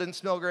people didn't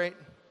smell great,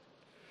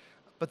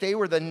 but they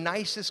were the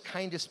nicest,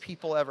 kindest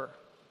people ever.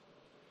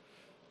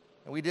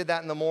 And we did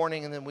that in the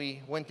morning, and then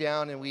we went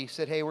down and we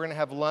said, hey, we're going to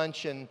have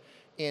lunch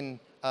in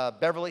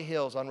Beverly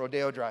Hills on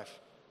Rodeo Drive.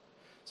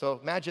 So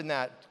imagine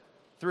that,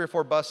 3 or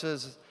 4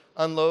 buses,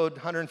 unload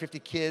 150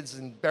 kids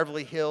in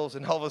Beverly Hills,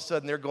 and all of a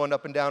sudden they're going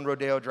up and down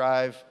Rodeo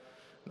Drive.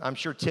 I'm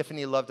sure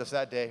Tiffany loved us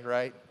that day,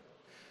 right?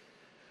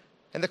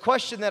 And the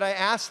question that I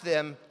asked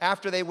them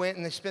after they went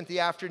and they spent the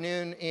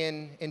afternoon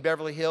in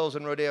Beverly Hills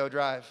and Rodeo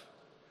Drive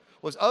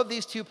was, of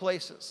these two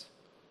places,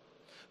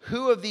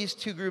 who of these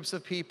two groups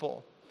of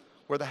people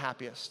were the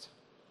happiest,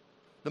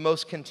 the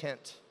most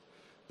content,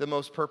 the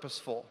most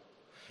purposeful?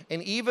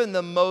 And even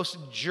the most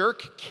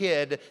jerk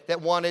kid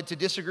that wanted to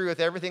disagree with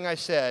everything I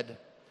said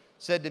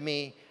to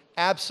me,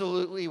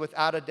 absolutely,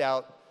 without a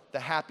doubt, the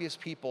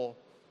happiest people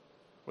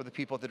were the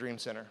people at the Dream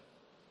Center.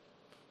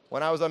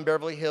 When I was on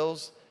Beverly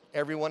Hills,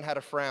 everyone had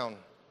a frown.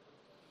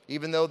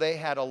 Even though they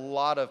had a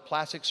lot of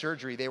plastic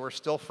surgery, they were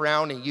still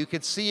frowning. You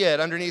could see it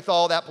underneath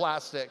all that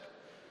plastic.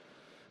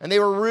 And they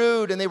were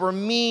rude and they were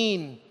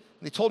mean.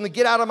 They told them to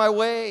get out of my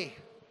way.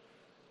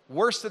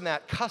 Worse than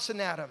that, cussing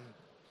at them,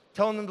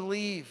 telling them to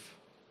leave.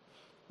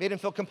 Made him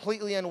feel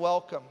completely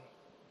unwelcome.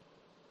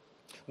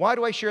 Why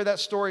do I share that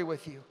story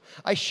with you?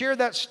 I share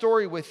that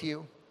story with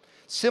you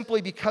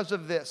simply because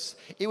of this.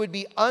 It would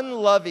be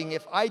unloving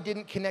if I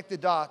didn't connect the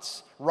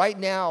dots right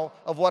now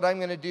of what I'm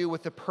going to do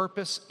with the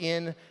purpose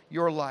in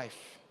your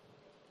life.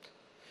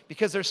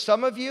 Because there's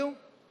some of you,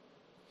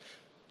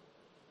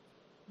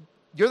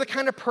 You're the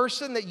kind of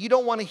person that you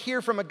don't want to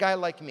hear from a guy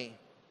like me.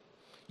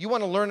 You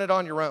want to learn it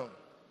on your own.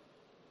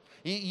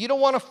 You don't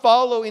want to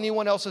follow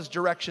anyone else's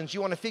directions.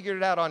 You want to figure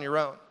it out on your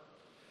own.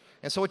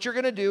 And so what you're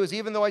going to do is,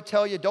 even though I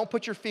tell you don't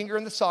put your finger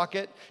in the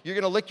socket, you're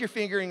going to lick your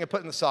finger and you're going to put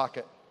it in the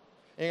socket.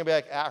 And you're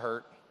going to be like, that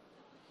hurt.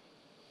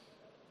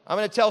 I'm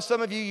going to tell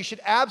some of you, you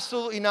should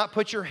absolutely not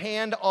put your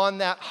hand on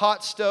that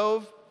hot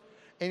stove.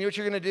 And what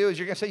you're going to do is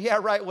you're going to say, yeah,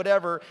 right,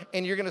 whatever.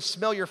 And you're going to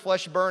smell your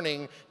flesh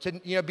burning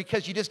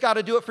because you just got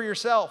to do it for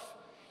yourself.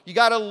 You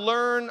got to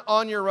learn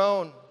on your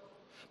own.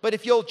 But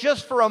if you'll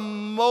just for a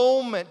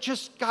moment,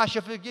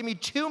 if you give me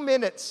 2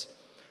 minutes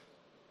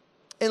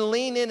and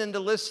lean in and to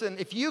listen,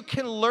 if you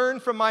can learn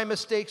from my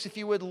mistakes, if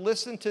you would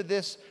listen to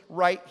this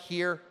right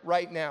here,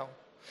 right now.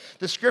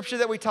 The scripture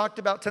that we talked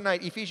about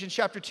tonight, Ephesians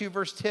chapter 2,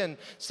 verse 10,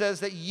 says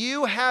that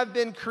you have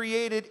been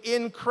created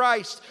in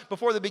Christ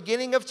before the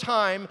beginning of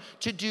time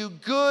to do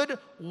good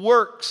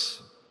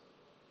works.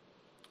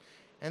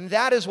 And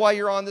that is why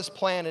you're on this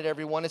planet,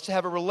 everyone. It's to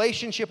have a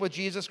relationship with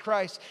Jesus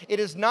Christ. It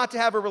is not to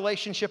have a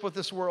relationship with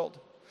this world.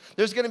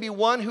 There's going to be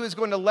one who is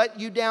going to let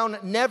you down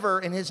never,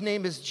 and his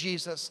name is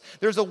Jesus.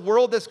 There's a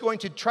world that's going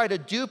to try to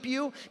dupe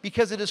you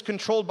because it is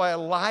controlled by a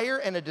liar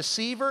and a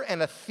deceiver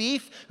and a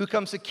thief who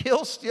comes to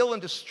kill, steal,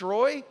 and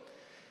destroy.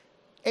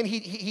 And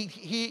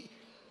he's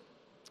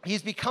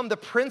become the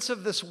prince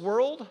of this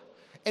world,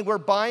 and we're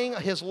buying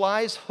his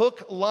lies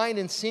hook, line,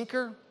 and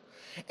sinker.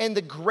 And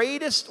the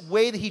greatest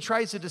way that he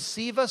tries to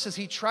deceive us is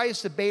he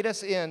tries to bait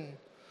us in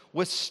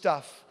with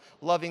stuff,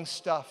 loving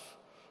stuff,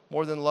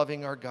 more than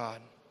loving our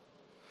God.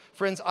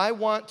 Friends, I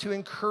want to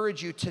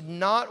encourage you to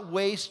not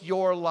waste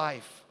your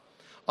life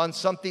on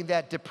something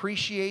that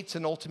depreciates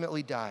and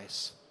ultimately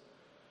dies,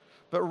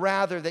 but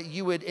rather that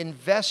you would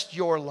invest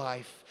your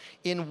life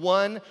in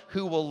one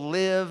who will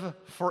live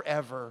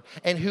forever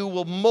and who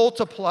will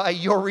multiply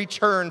your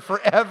return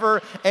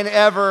forever and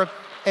ever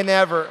and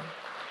ever.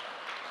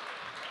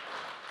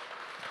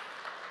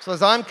 So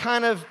as I'm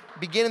kind of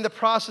beginning the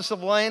process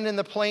of landing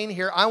the plane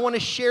here, I want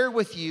to share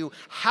with you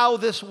how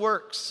this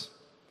works.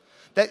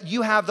 That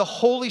you have the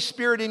Holy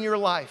Spirit in your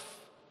life.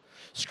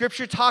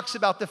 Scripture talks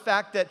about the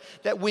fact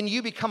that when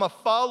you become a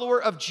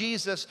follower of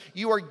Jesus,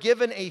 you are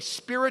given a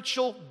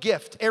spiritual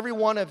gift, every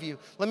one of you.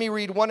 Let me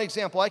read one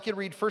example. I could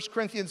read 1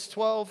 Corinthians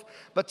 12,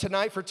 but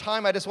tonight for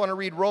time, I just want to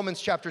read Romans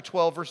chapter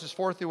 12, verses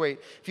 4 through 8,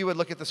 if you would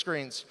look at the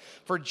screens.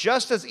 For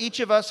just as each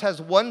of us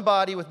has one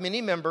body with many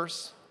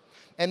members,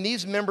 and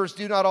these members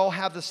do not all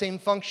have the same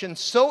function,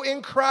 so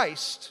in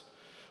Christ,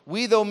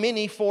 we, though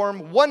many,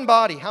 form one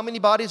body. How many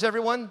bodies,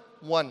 everyone?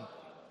 One.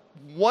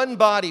 One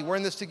body, we're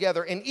in this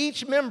together, and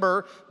each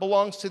member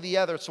belongs to the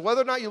other. So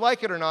whether or not you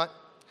like it or not,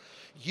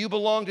 you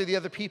belong to the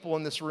other people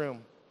in this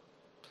room.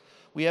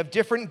 We have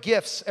different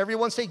gifts.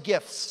 Everyone say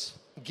gifts.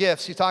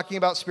 Gifts. He's talking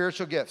about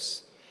spiritual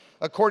gifts,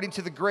 according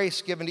to the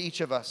grace given to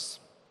each of us.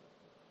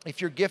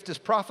 If your gift is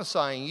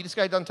prophesying, you just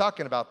got done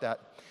talking about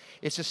that.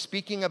 It's just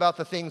speaking about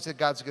the things that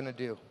God's going to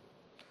do.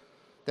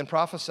 Then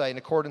prophesy in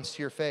accordance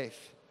to your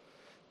faith.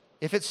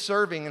 If it's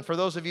serving, and for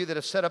those of you that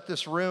have set up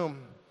this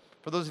room,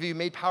 for those of you who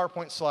made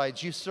PowerPoint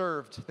slides, you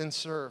served, then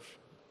serve.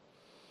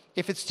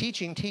 If it's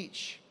teaching,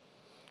 teach.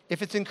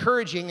 If it's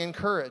encouraging,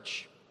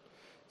 encourage.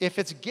 If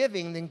it's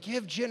giving, then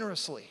give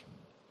generously.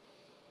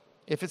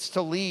 If it's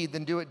to lead,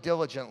 then do it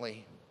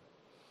diligently.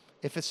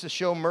 If it's to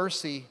show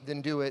mercy,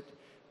 then do it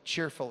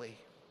cheerfully.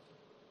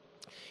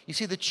 You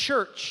see, the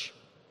church,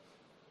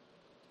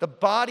 the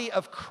body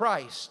of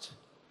Christ,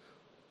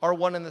 are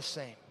one and the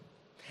same.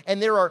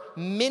 And there are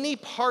many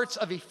parts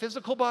of a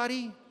physical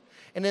body,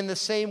 and in the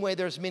same way,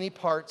 there's many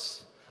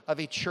parts of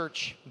a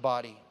church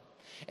body.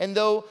 And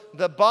though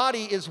the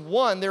body is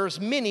one, there's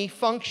many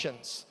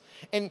functions.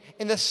 And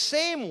in the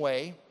same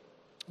way,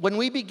 when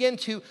we begin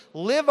to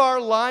live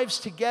our lives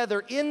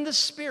together in the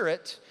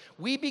Spirit,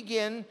 we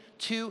begin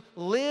to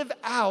live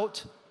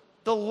out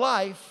the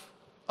life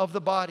of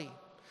the body.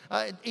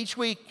 Each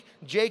week,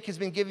 Jake has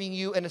been giving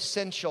you an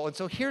essential. And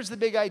so here's the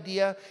big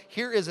idea.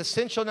 Here is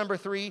essential number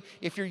 3.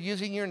 If you're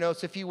using your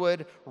notes, if you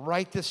would,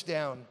 write this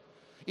down.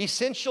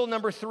 Essential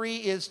number 3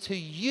 is to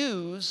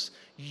use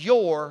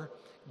your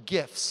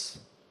gifts.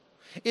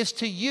 Is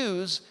to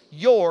use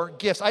your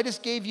gifts. I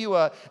just gave you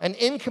an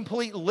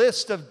incomplete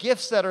list of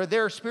gifts that are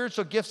there,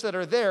 spiritual gifts that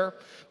are there,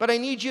 but I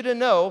need you to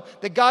know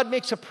that God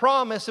makes a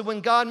promise, and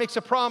when God makes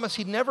a promise,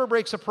 He never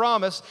breaks a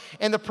promise,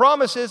 and the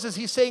promise is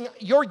He's saying,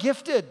 you're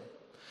gifted.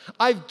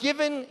 I've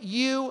given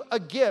you a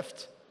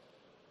gift,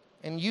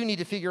 and you need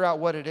to figure out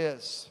what it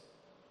is.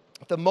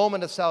 At the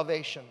moment of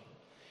salvation,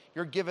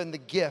 you're given the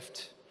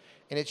gift,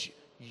 and it's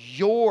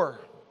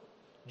your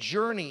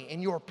journey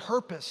and your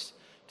purpose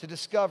to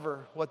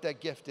discover what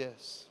that gift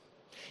is.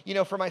 You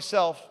know, for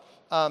myself,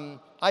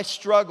 I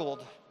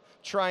struggled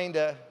trying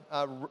to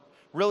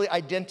really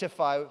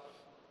identify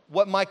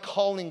what my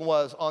calling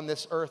was on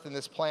this earth and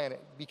this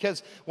planet.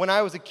 Because when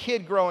I was a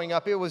kid growing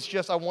up, it was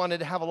just I wanted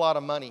to have a lot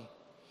of money.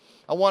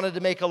 I wanted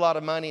to make a lot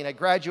of money, and I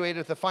graduated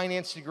with a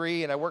finance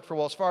degree, and I worked for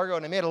Wells Fargo,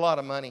 and I made a lot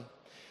of money.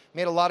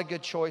 Made a lot of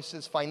good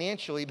choices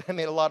financially, but I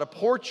made a lot of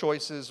poor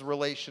choices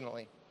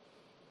relationally.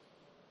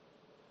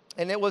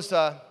 And it was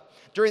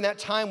during that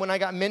time when I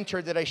got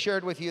mentored that I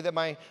shared with you that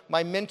my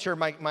mentor,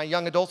 my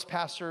young adults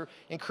pastor,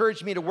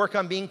 encouraged me to work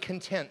on being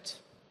content.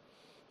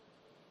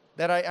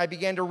 That I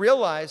began to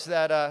realize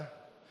that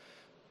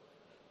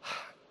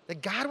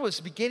God was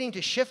beginning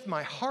to shift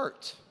my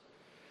heart.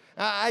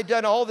 I'd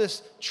done all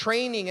this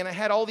training and I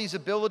had all these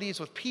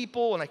abilities with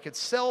people and I could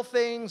sell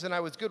things and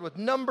I was good with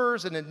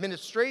numbers and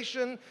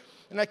administration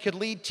and I could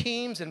lead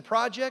teams and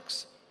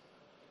projects.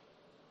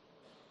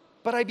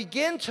 But I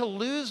began to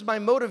lose my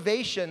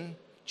motivation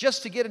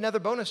just to get another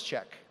bonus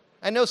check.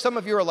 I know some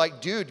of you are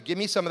like, dude, give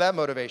me some of that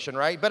motivation,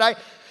 right? But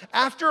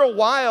after a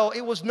while,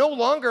 it was no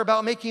longer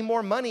about making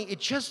more money. It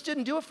just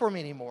didn't do it for me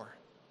anymore.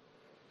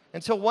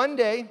 Until one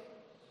day,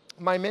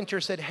 my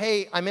mentor said,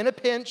 hey, I'm in a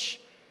pinch.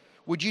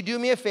 Would you do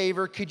me a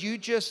favor? Could you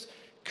just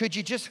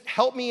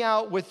help me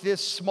out with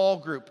this small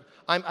group?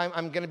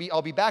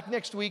 I'll be back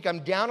next week. I'm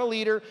down a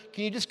leader.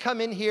 Can you just come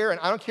in here and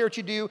I don't care what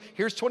you do.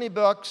 Here's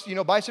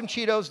 $20, buy some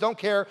Cheetos, don't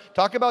care.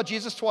 Talk about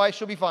Jesus twice,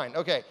 you'll be fine.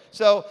 Okay,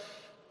 so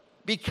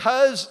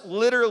because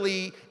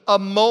literally a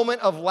moment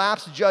of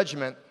lapsed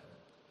judgment,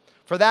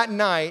 for that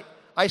night,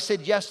 I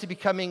said yes to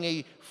becoming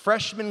a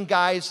freshman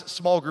guys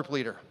small group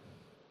leader.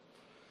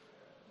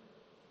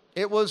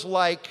 It was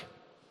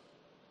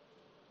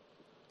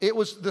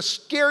the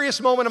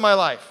scariest moment of my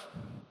life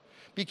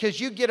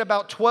because you get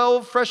about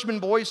 12 freshman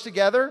boys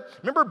together.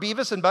 Remember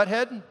Beavis and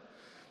Butthead?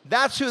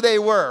 That's who they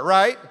were,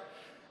 right?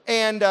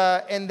 And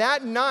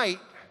that night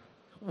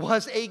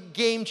was a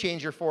game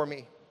changer for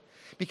me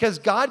because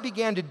God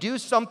began to do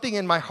something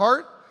in my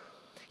heart.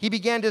 He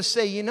began to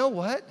say, you know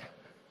what?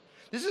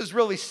 This is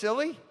really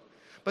silly,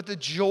 but the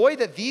joy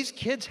that these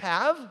kids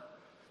have,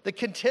 the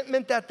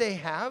contentment that they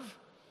have,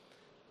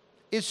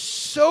 is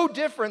so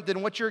different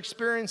than what you're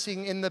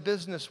experiencing in the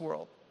business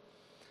world.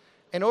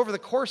 And over the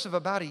course of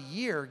about a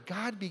year,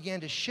 God began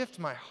to shift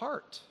my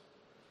heart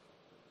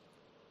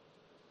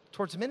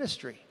towards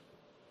ministry.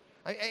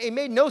 It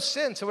made no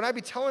sense. So when I'd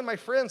be telling my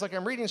friends, like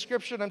I'm reading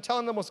scripture and I'm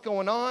telling them what's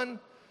going on,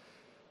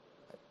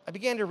 I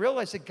began to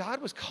realize that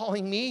God was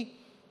calling me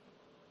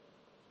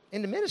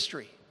into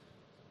ministry,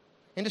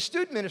 into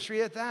student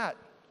ministry at that.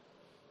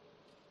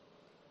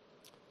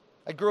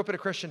 I grew up in a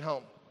Christian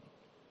home.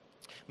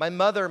 My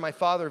mother and my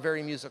father are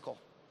very musical.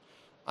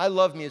 I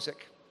love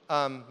music.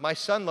 My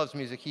son loves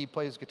music. He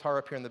plays guitar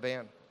up here in the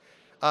band.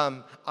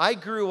 I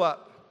grew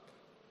up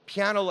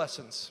piano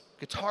lessons,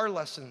 guitar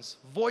lessons,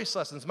 voice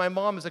lessons. My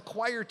mom is a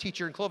choir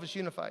teacher in Clovis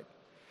Unified.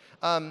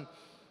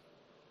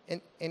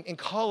 In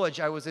college,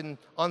 I was in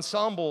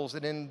ensembles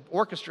and in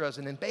orchestras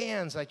and in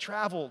bands. I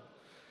traveled.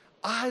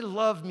 I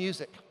love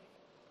music.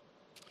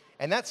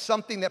 And that's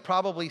something that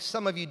probably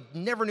some of you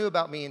never knew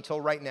about me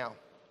until right now.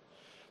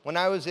 When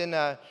I was in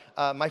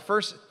my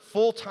first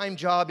full-time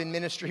job in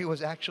ministry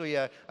was actually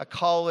a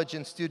college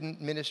and student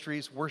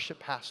ministries worship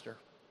pastor.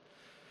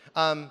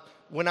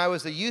 When I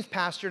was a youth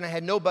pastor and I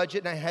had no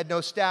budget and I had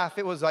no staff,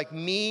 it was like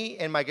me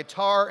and my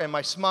guitar and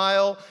my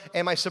smile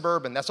and my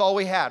Suburban. That's all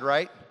we had,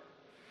 right?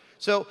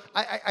 So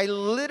I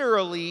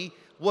literally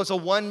was a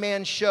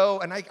one-man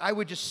show, and I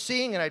would just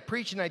sing and I'd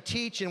preach and I'd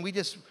teach, and we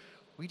just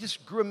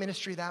grew a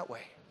ministry that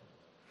way.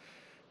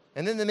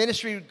 And then the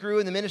ministry grew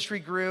and the ministry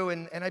grew,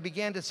 and I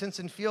began to sense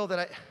and feel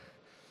that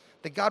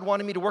God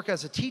wanted me to work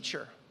as a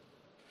teacher.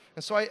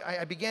 And so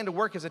I began to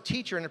work as a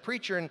teacher and a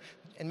preacher,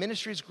 and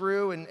ministries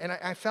grew, and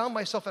I found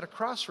myself at a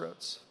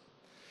crossroads.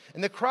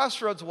 And the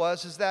crossroads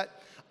was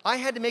that I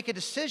had to make a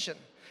decision.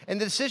 And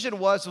the decision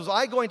was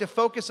I going to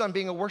focus on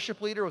being a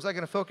worship leader, or was I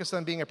going to focus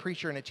on being a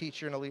preacher and a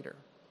teacher and a leader?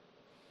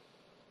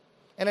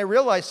 And I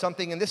realized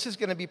something, and this is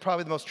going to be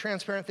probably the most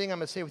transparent thing I'm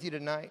going to say with you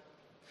tonight.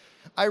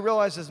 I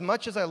realized as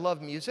much as I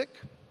love music,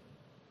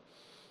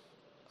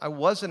 I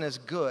wasn't as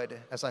good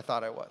as I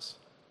thought I was.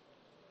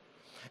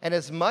 And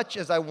as much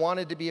as I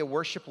wanted to be a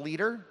worship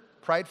leader,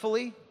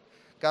 pridefully,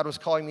 God was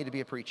calling me to be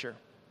a preacher.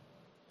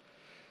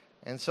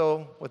 And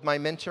so with my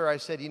mentor, I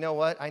said, you know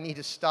what? I need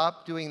to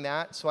stop doing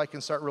that so I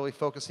can start really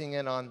focusing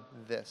in on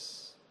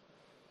this.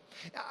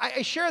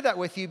 I share that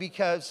with you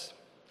because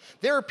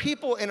there are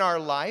people in our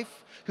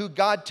life who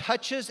God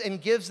touches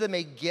and gives them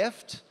a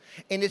gift,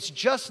 and it's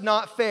just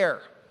not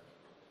fair.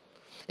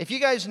 If you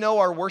guys know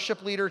our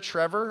worship leader,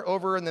 Trevor,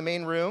 over in the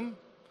main room,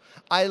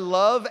 I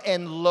love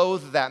and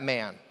loathe that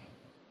man.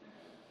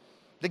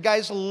 The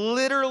guy's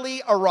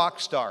literally a rock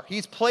star.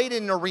 He's played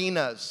in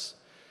arenas.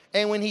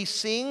 And when he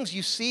sings,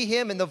 you see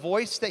him in the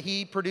voice that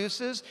he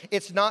produces.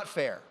 It's not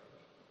fair.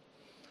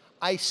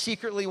 I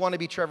secretly want to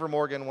be Trevor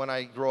Morgan when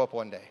I grow up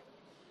one day.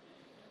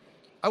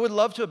 I would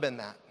love to have been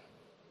that,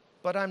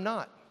 but I'm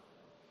not.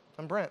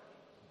 I'm Brent.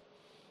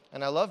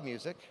 And I love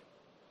music.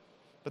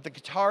 But the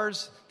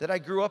guitars that I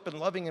grew up in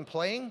loving and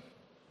playing,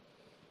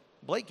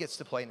 Blake gets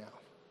to play now.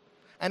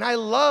 And I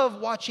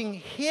love watching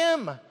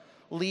him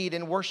lead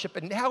in worship.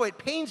 And now it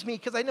pains me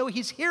because I know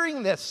he's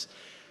hearing this.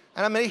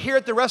 And I'm going to hear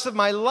it the rest of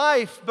my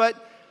life. But,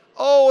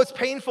 it's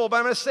painful, but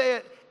I'm going to say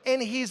it.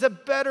 And he's a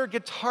better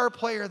guitar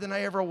player than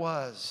I ever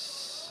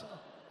was.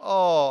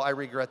 I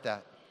regret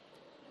that.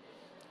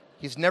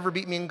 He's never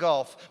beat me in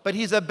golf. But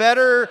he's a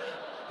better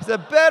He's a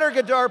better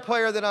guitar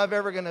player than I'm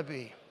ever going to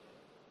be.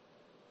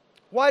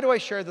 Why do I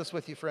share this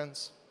with you,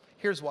 friends?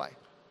 Here's why.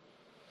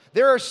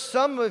 There are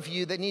some of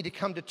you that need to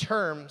come to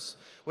terms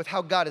with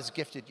how God has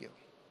gifted you.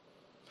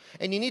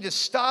 And you need to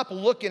stop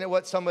looking at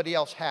what somebody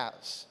else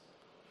has.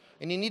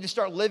 And you need to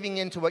start living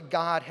into what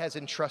God has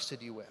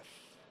entrusted you with.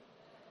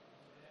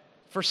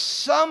 For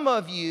some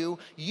of you,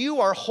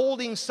 you are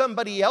holding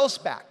somebody else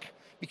back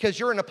because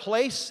you're in a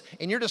place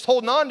and you're just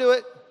holding on to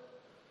it.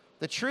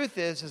 The truth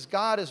is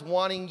God is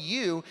wanting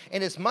you,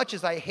 and as much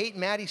as I hate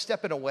Maddie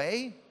stepping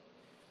away,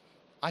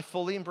 I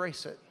fully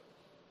embrace it.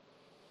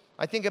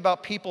 I think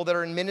about people that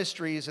are in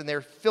ministries and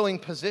they're filling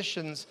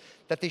positions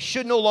that they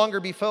should no longer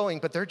be filling,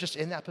 but they're just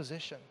in that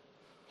position,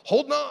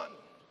 holding on.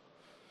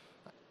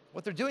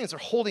 What they're doing is they're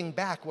holding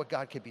back what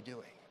God could be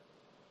doing.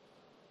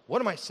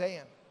 What am I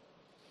saying?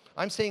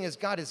 I'm saying is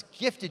God has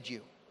gifted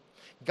you.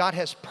 God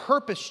has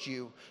purposed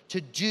you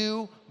to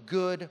do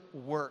good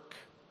work.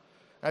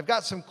 I've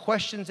got some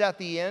questions at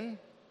the end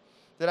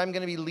that I'm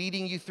going to be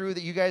leading you through,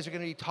 that you guys are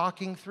going to be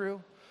talking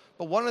through.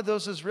 But one of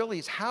those is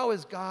really how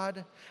is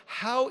God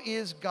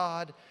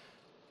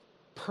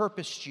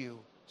purposed you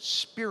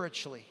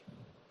spiritually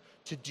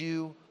to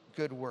do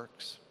good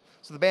works?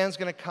 So the band's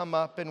going to come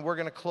up and we're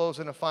going to close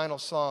in a final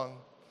song.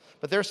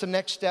 But there's some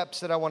next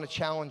steps that I want to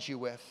challenge you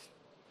with.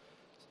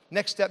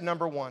 Next step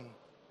number 1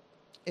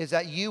 is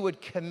that you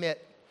would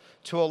commit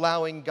to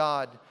allowing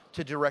God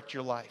to direct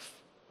your life.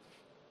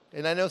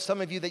 And I know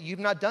some of you that you've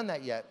not done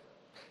that yet.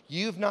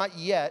 You've not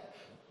yet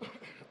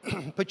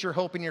put your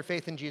hope and your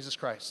faith in Jesus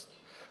Christ.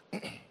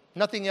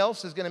 Nothing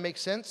else is going to make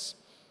sense.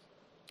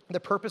 The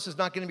purpose is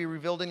not going to be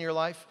revealed in your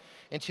life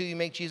until you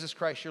make Jesus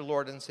Christ your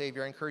Lord and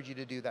Savior. I encourage you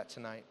to do that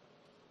tonight.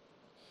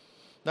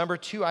 Number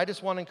 2, I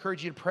just want to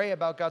encourage you to pray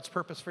about God's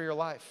purpose for your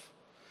life.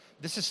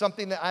 This is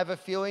something that I have a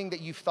feeling that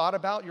you've thought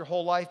about your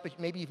whole life, but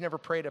maybe you've never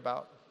prayed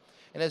about.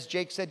 And as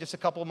Jake said just a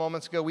couple of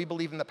moments ago, we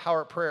believe in the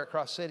power of prayer at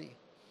Cross City.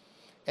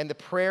 And the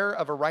prayer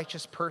of a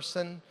righteous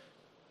person,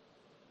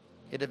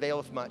 it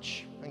availeth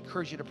much. I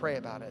encourage you to pray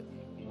about it.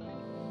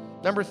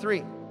 Number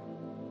 3,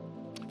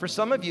 for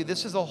some of you,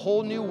 this is a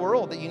whole new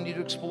world that you need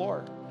to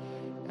explore.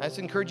 And I just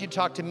encourage you to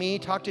talk to me,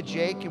 talk to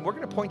Jake, and we're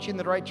going to point you in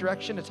the right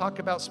direction to talk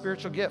about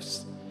spiritual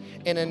gifts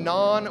in a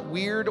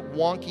non-weird,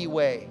 wonky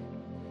way.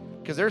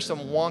 Because there's some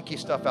wonky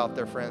stuff out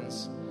there,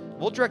 friends.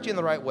 We'll direct you in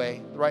the right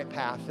way, the right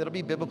path. It'll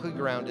be biblically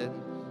grounded.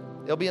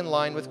 It'll be in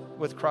line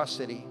with Cross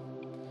City.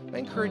 I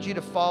encourage you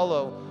to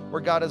follow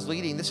where God is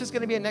leading. This is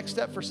going to be a next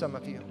step for some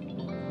of you.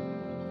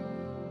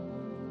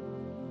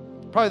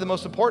 Probably the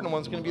most important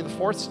one is going to be the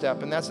 4th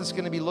step, and that's just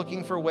going to be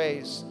looking for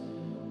ways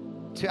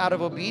to, out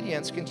of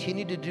obedience,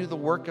 continue to do the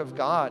work of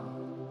God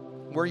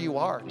where you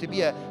are, to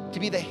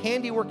be the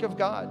handiwork of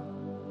God.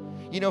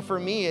 You know, for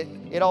me,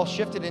 it all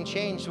shifted and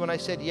changed when I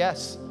said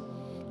yes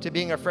to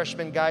being a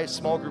freshman guys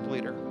small group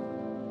leader.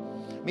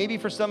 Maybe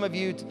for some of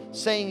you,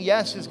 saying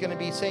yes is going to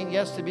be saying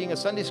yes to being a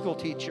Sunday school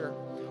teacher,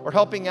 or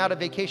helping out at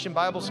Vacation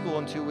Bible School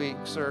in 2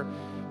 weeks, or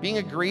being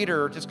a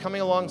greeter, or just coming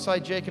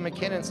alongside Jake and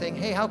McKinnon and saying,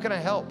 hey, how can I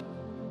help?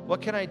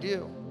 What can I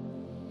do?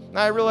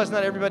 Now, I realize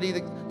not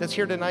everybody that's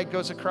here tonight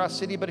goes to Cross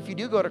City, but if you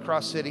do go to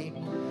Cross City,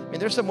 I mean,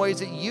 there's some ways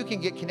that you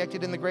can get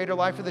connected in the greater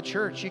life of the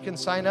church. You can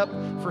sign up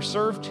for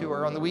Serve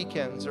Tour on the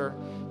weekends, or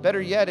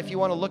better yet, if you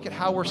want to look at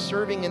how we're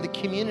serving in the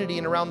community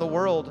and around the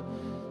world,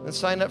 then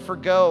sign up for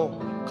Go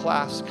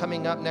class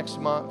coming up next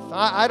month.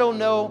 I don't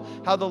know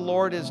how the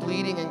Lord is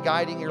leading and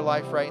guiding your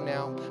life right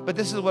now, but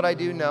this is what I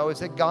do know, is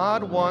that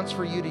God wants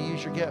for you to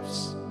use your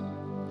gifts.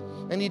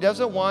 And He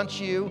doesn't want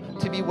you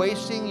to be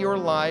wasting your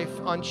life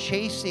on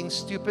chasing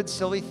stupid,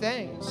 silly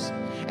things.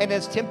 And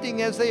as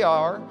tempting as they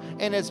are,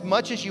 and as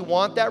much as you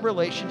want that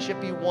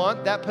relationship, you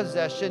want that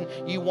possession,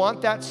 you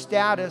want that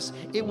status,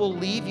 it will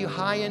leave you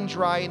high and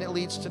dry and it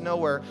leads to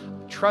nowhere.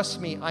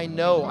 Trust me, I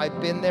know. I've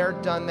been there,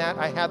 done that.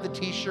 I have the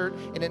t-shirt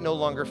and it no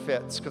longer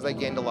fits because I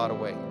gained a lot of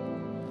weight.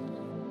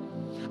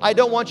 I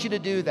don't want you to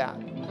do that.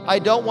 I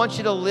don't want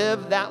you to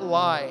live that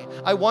lie.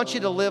 I want you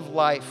to live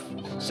life.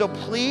 So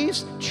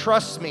please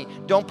trust me.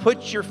 Don't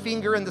put your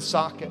finger in the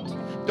socket.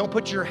 Don't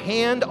put your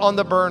hand on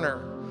the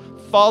burner.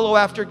 Follow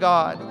after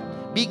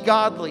God. Be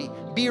godly.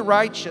 Be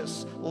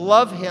righteous.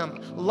 Love Him.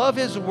 Love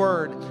His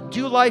Word.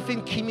 Do life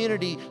in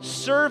community.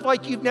 Serve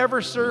like you've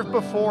never served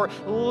before.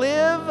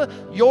 Live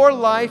your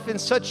life in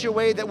such a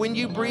way that when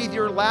you breathe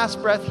your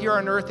last breath here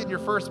on earth and your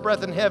first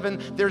breath in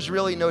heaven, there's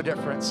really no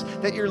difference.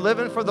 That you're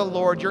living for the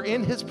Lord. You're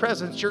in His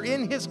presence. You're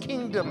in His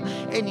kingdom.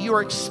 And you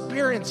are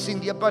experiencing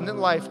the abundant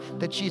life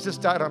that Jesus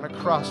died on a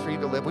cross for you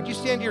to live. Would you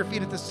stand to your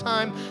feet at this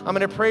time? I'm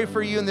going to pray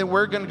for you, and then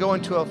we're going to go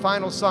into a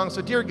final song.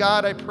 So, dear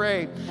God, I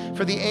pray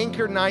for the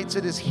Anchor Nights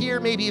that is here,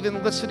 maybe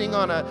even listening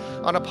on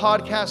a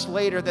podcast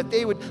later, that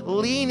they would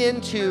lean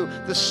into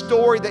the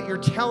story that you're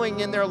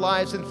telling in their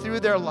lives and through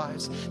their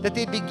lives, that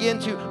they'd begin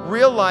to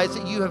realize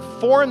that you have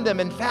formed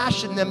them and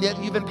fashioned them,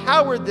 that you've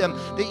empowered them,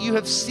 that you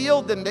have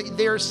sealed them, that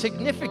they are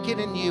significant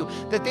in you,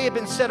 that they have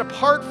been set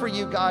apart for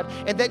you, God,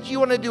 and that you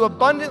want to do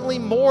abundantly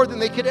more than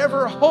they could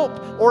ever hope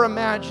or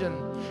imagine.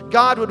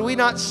 God, would we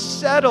not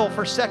settle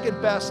for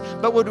second best,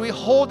 but would we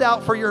hold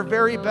out for your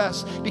very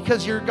best?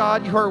 Because you're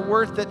God, you are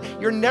worth it.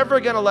 You're never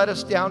going to let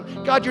us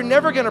down. God, you're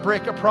never going to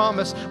break a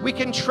promise. We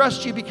can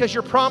trust you because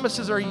your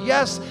promises are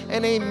yes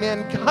and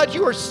amen. God,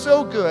 you are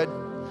so good.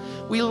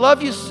 We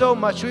love you so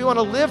much. We want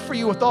to live for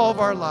you with all of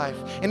our life.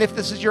 And if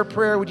this is your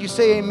prayer, would you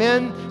say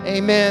amen,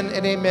 amen,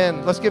 and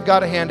amen? Let's give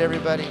God a hand,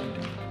 everybody.